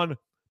us on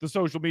the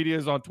social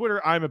medias. On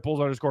Twitter, I'm at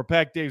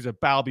Bulls_Peck. Dave's at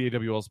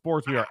BalBAWL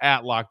Sports. We are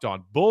at Locked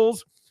On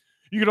Bulls.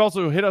 You can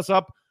also hit us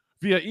up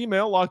via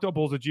email,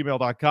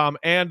 lockedonbulls@gmail.com,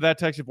 and that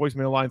text and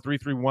voicemail line,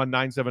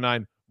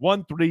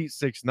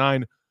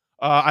 331-979-1369.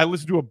 I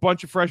listened to a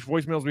bunch of fresh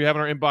voicemails we have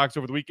in our inbox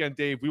over the weekend,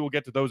 Dave. We will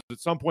get to those at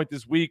some point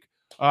this week.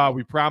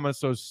 We promise,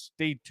 so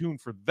stay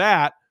tuned for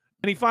that.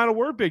 Any final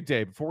word, Big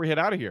Dave, before we head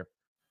out of here?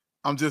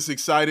 I'm just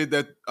excited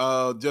that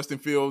Justin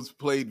Fields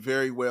played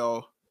very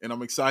well, and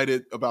I'm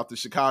excited about the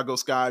Chicago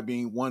Sky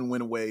being one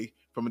win away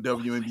from a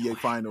WNBA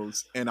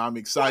Finals, and I'm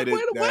excited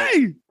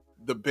that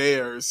the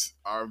Bulls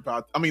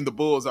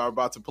are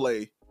about to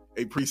play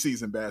a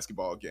preseason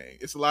basketball game.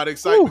 It's a lot of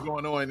excitement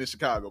going on in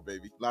Chicago,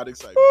 baby. A lot of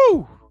excitement.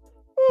 Ooh.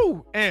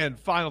 And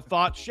final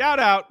thought, shout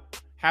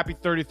out, happy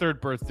 33rd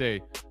birthday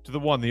to the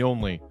one, the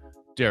only,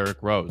 Derrick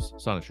Rose,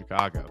 son of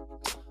Chicago.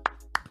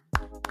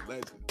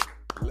 Legend.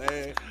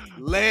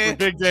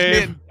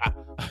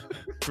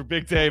 For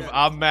Big Dave,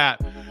 I'm Matt.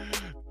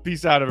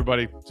 Peace out,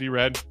 everybody. See you,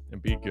 Red,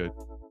 and be good.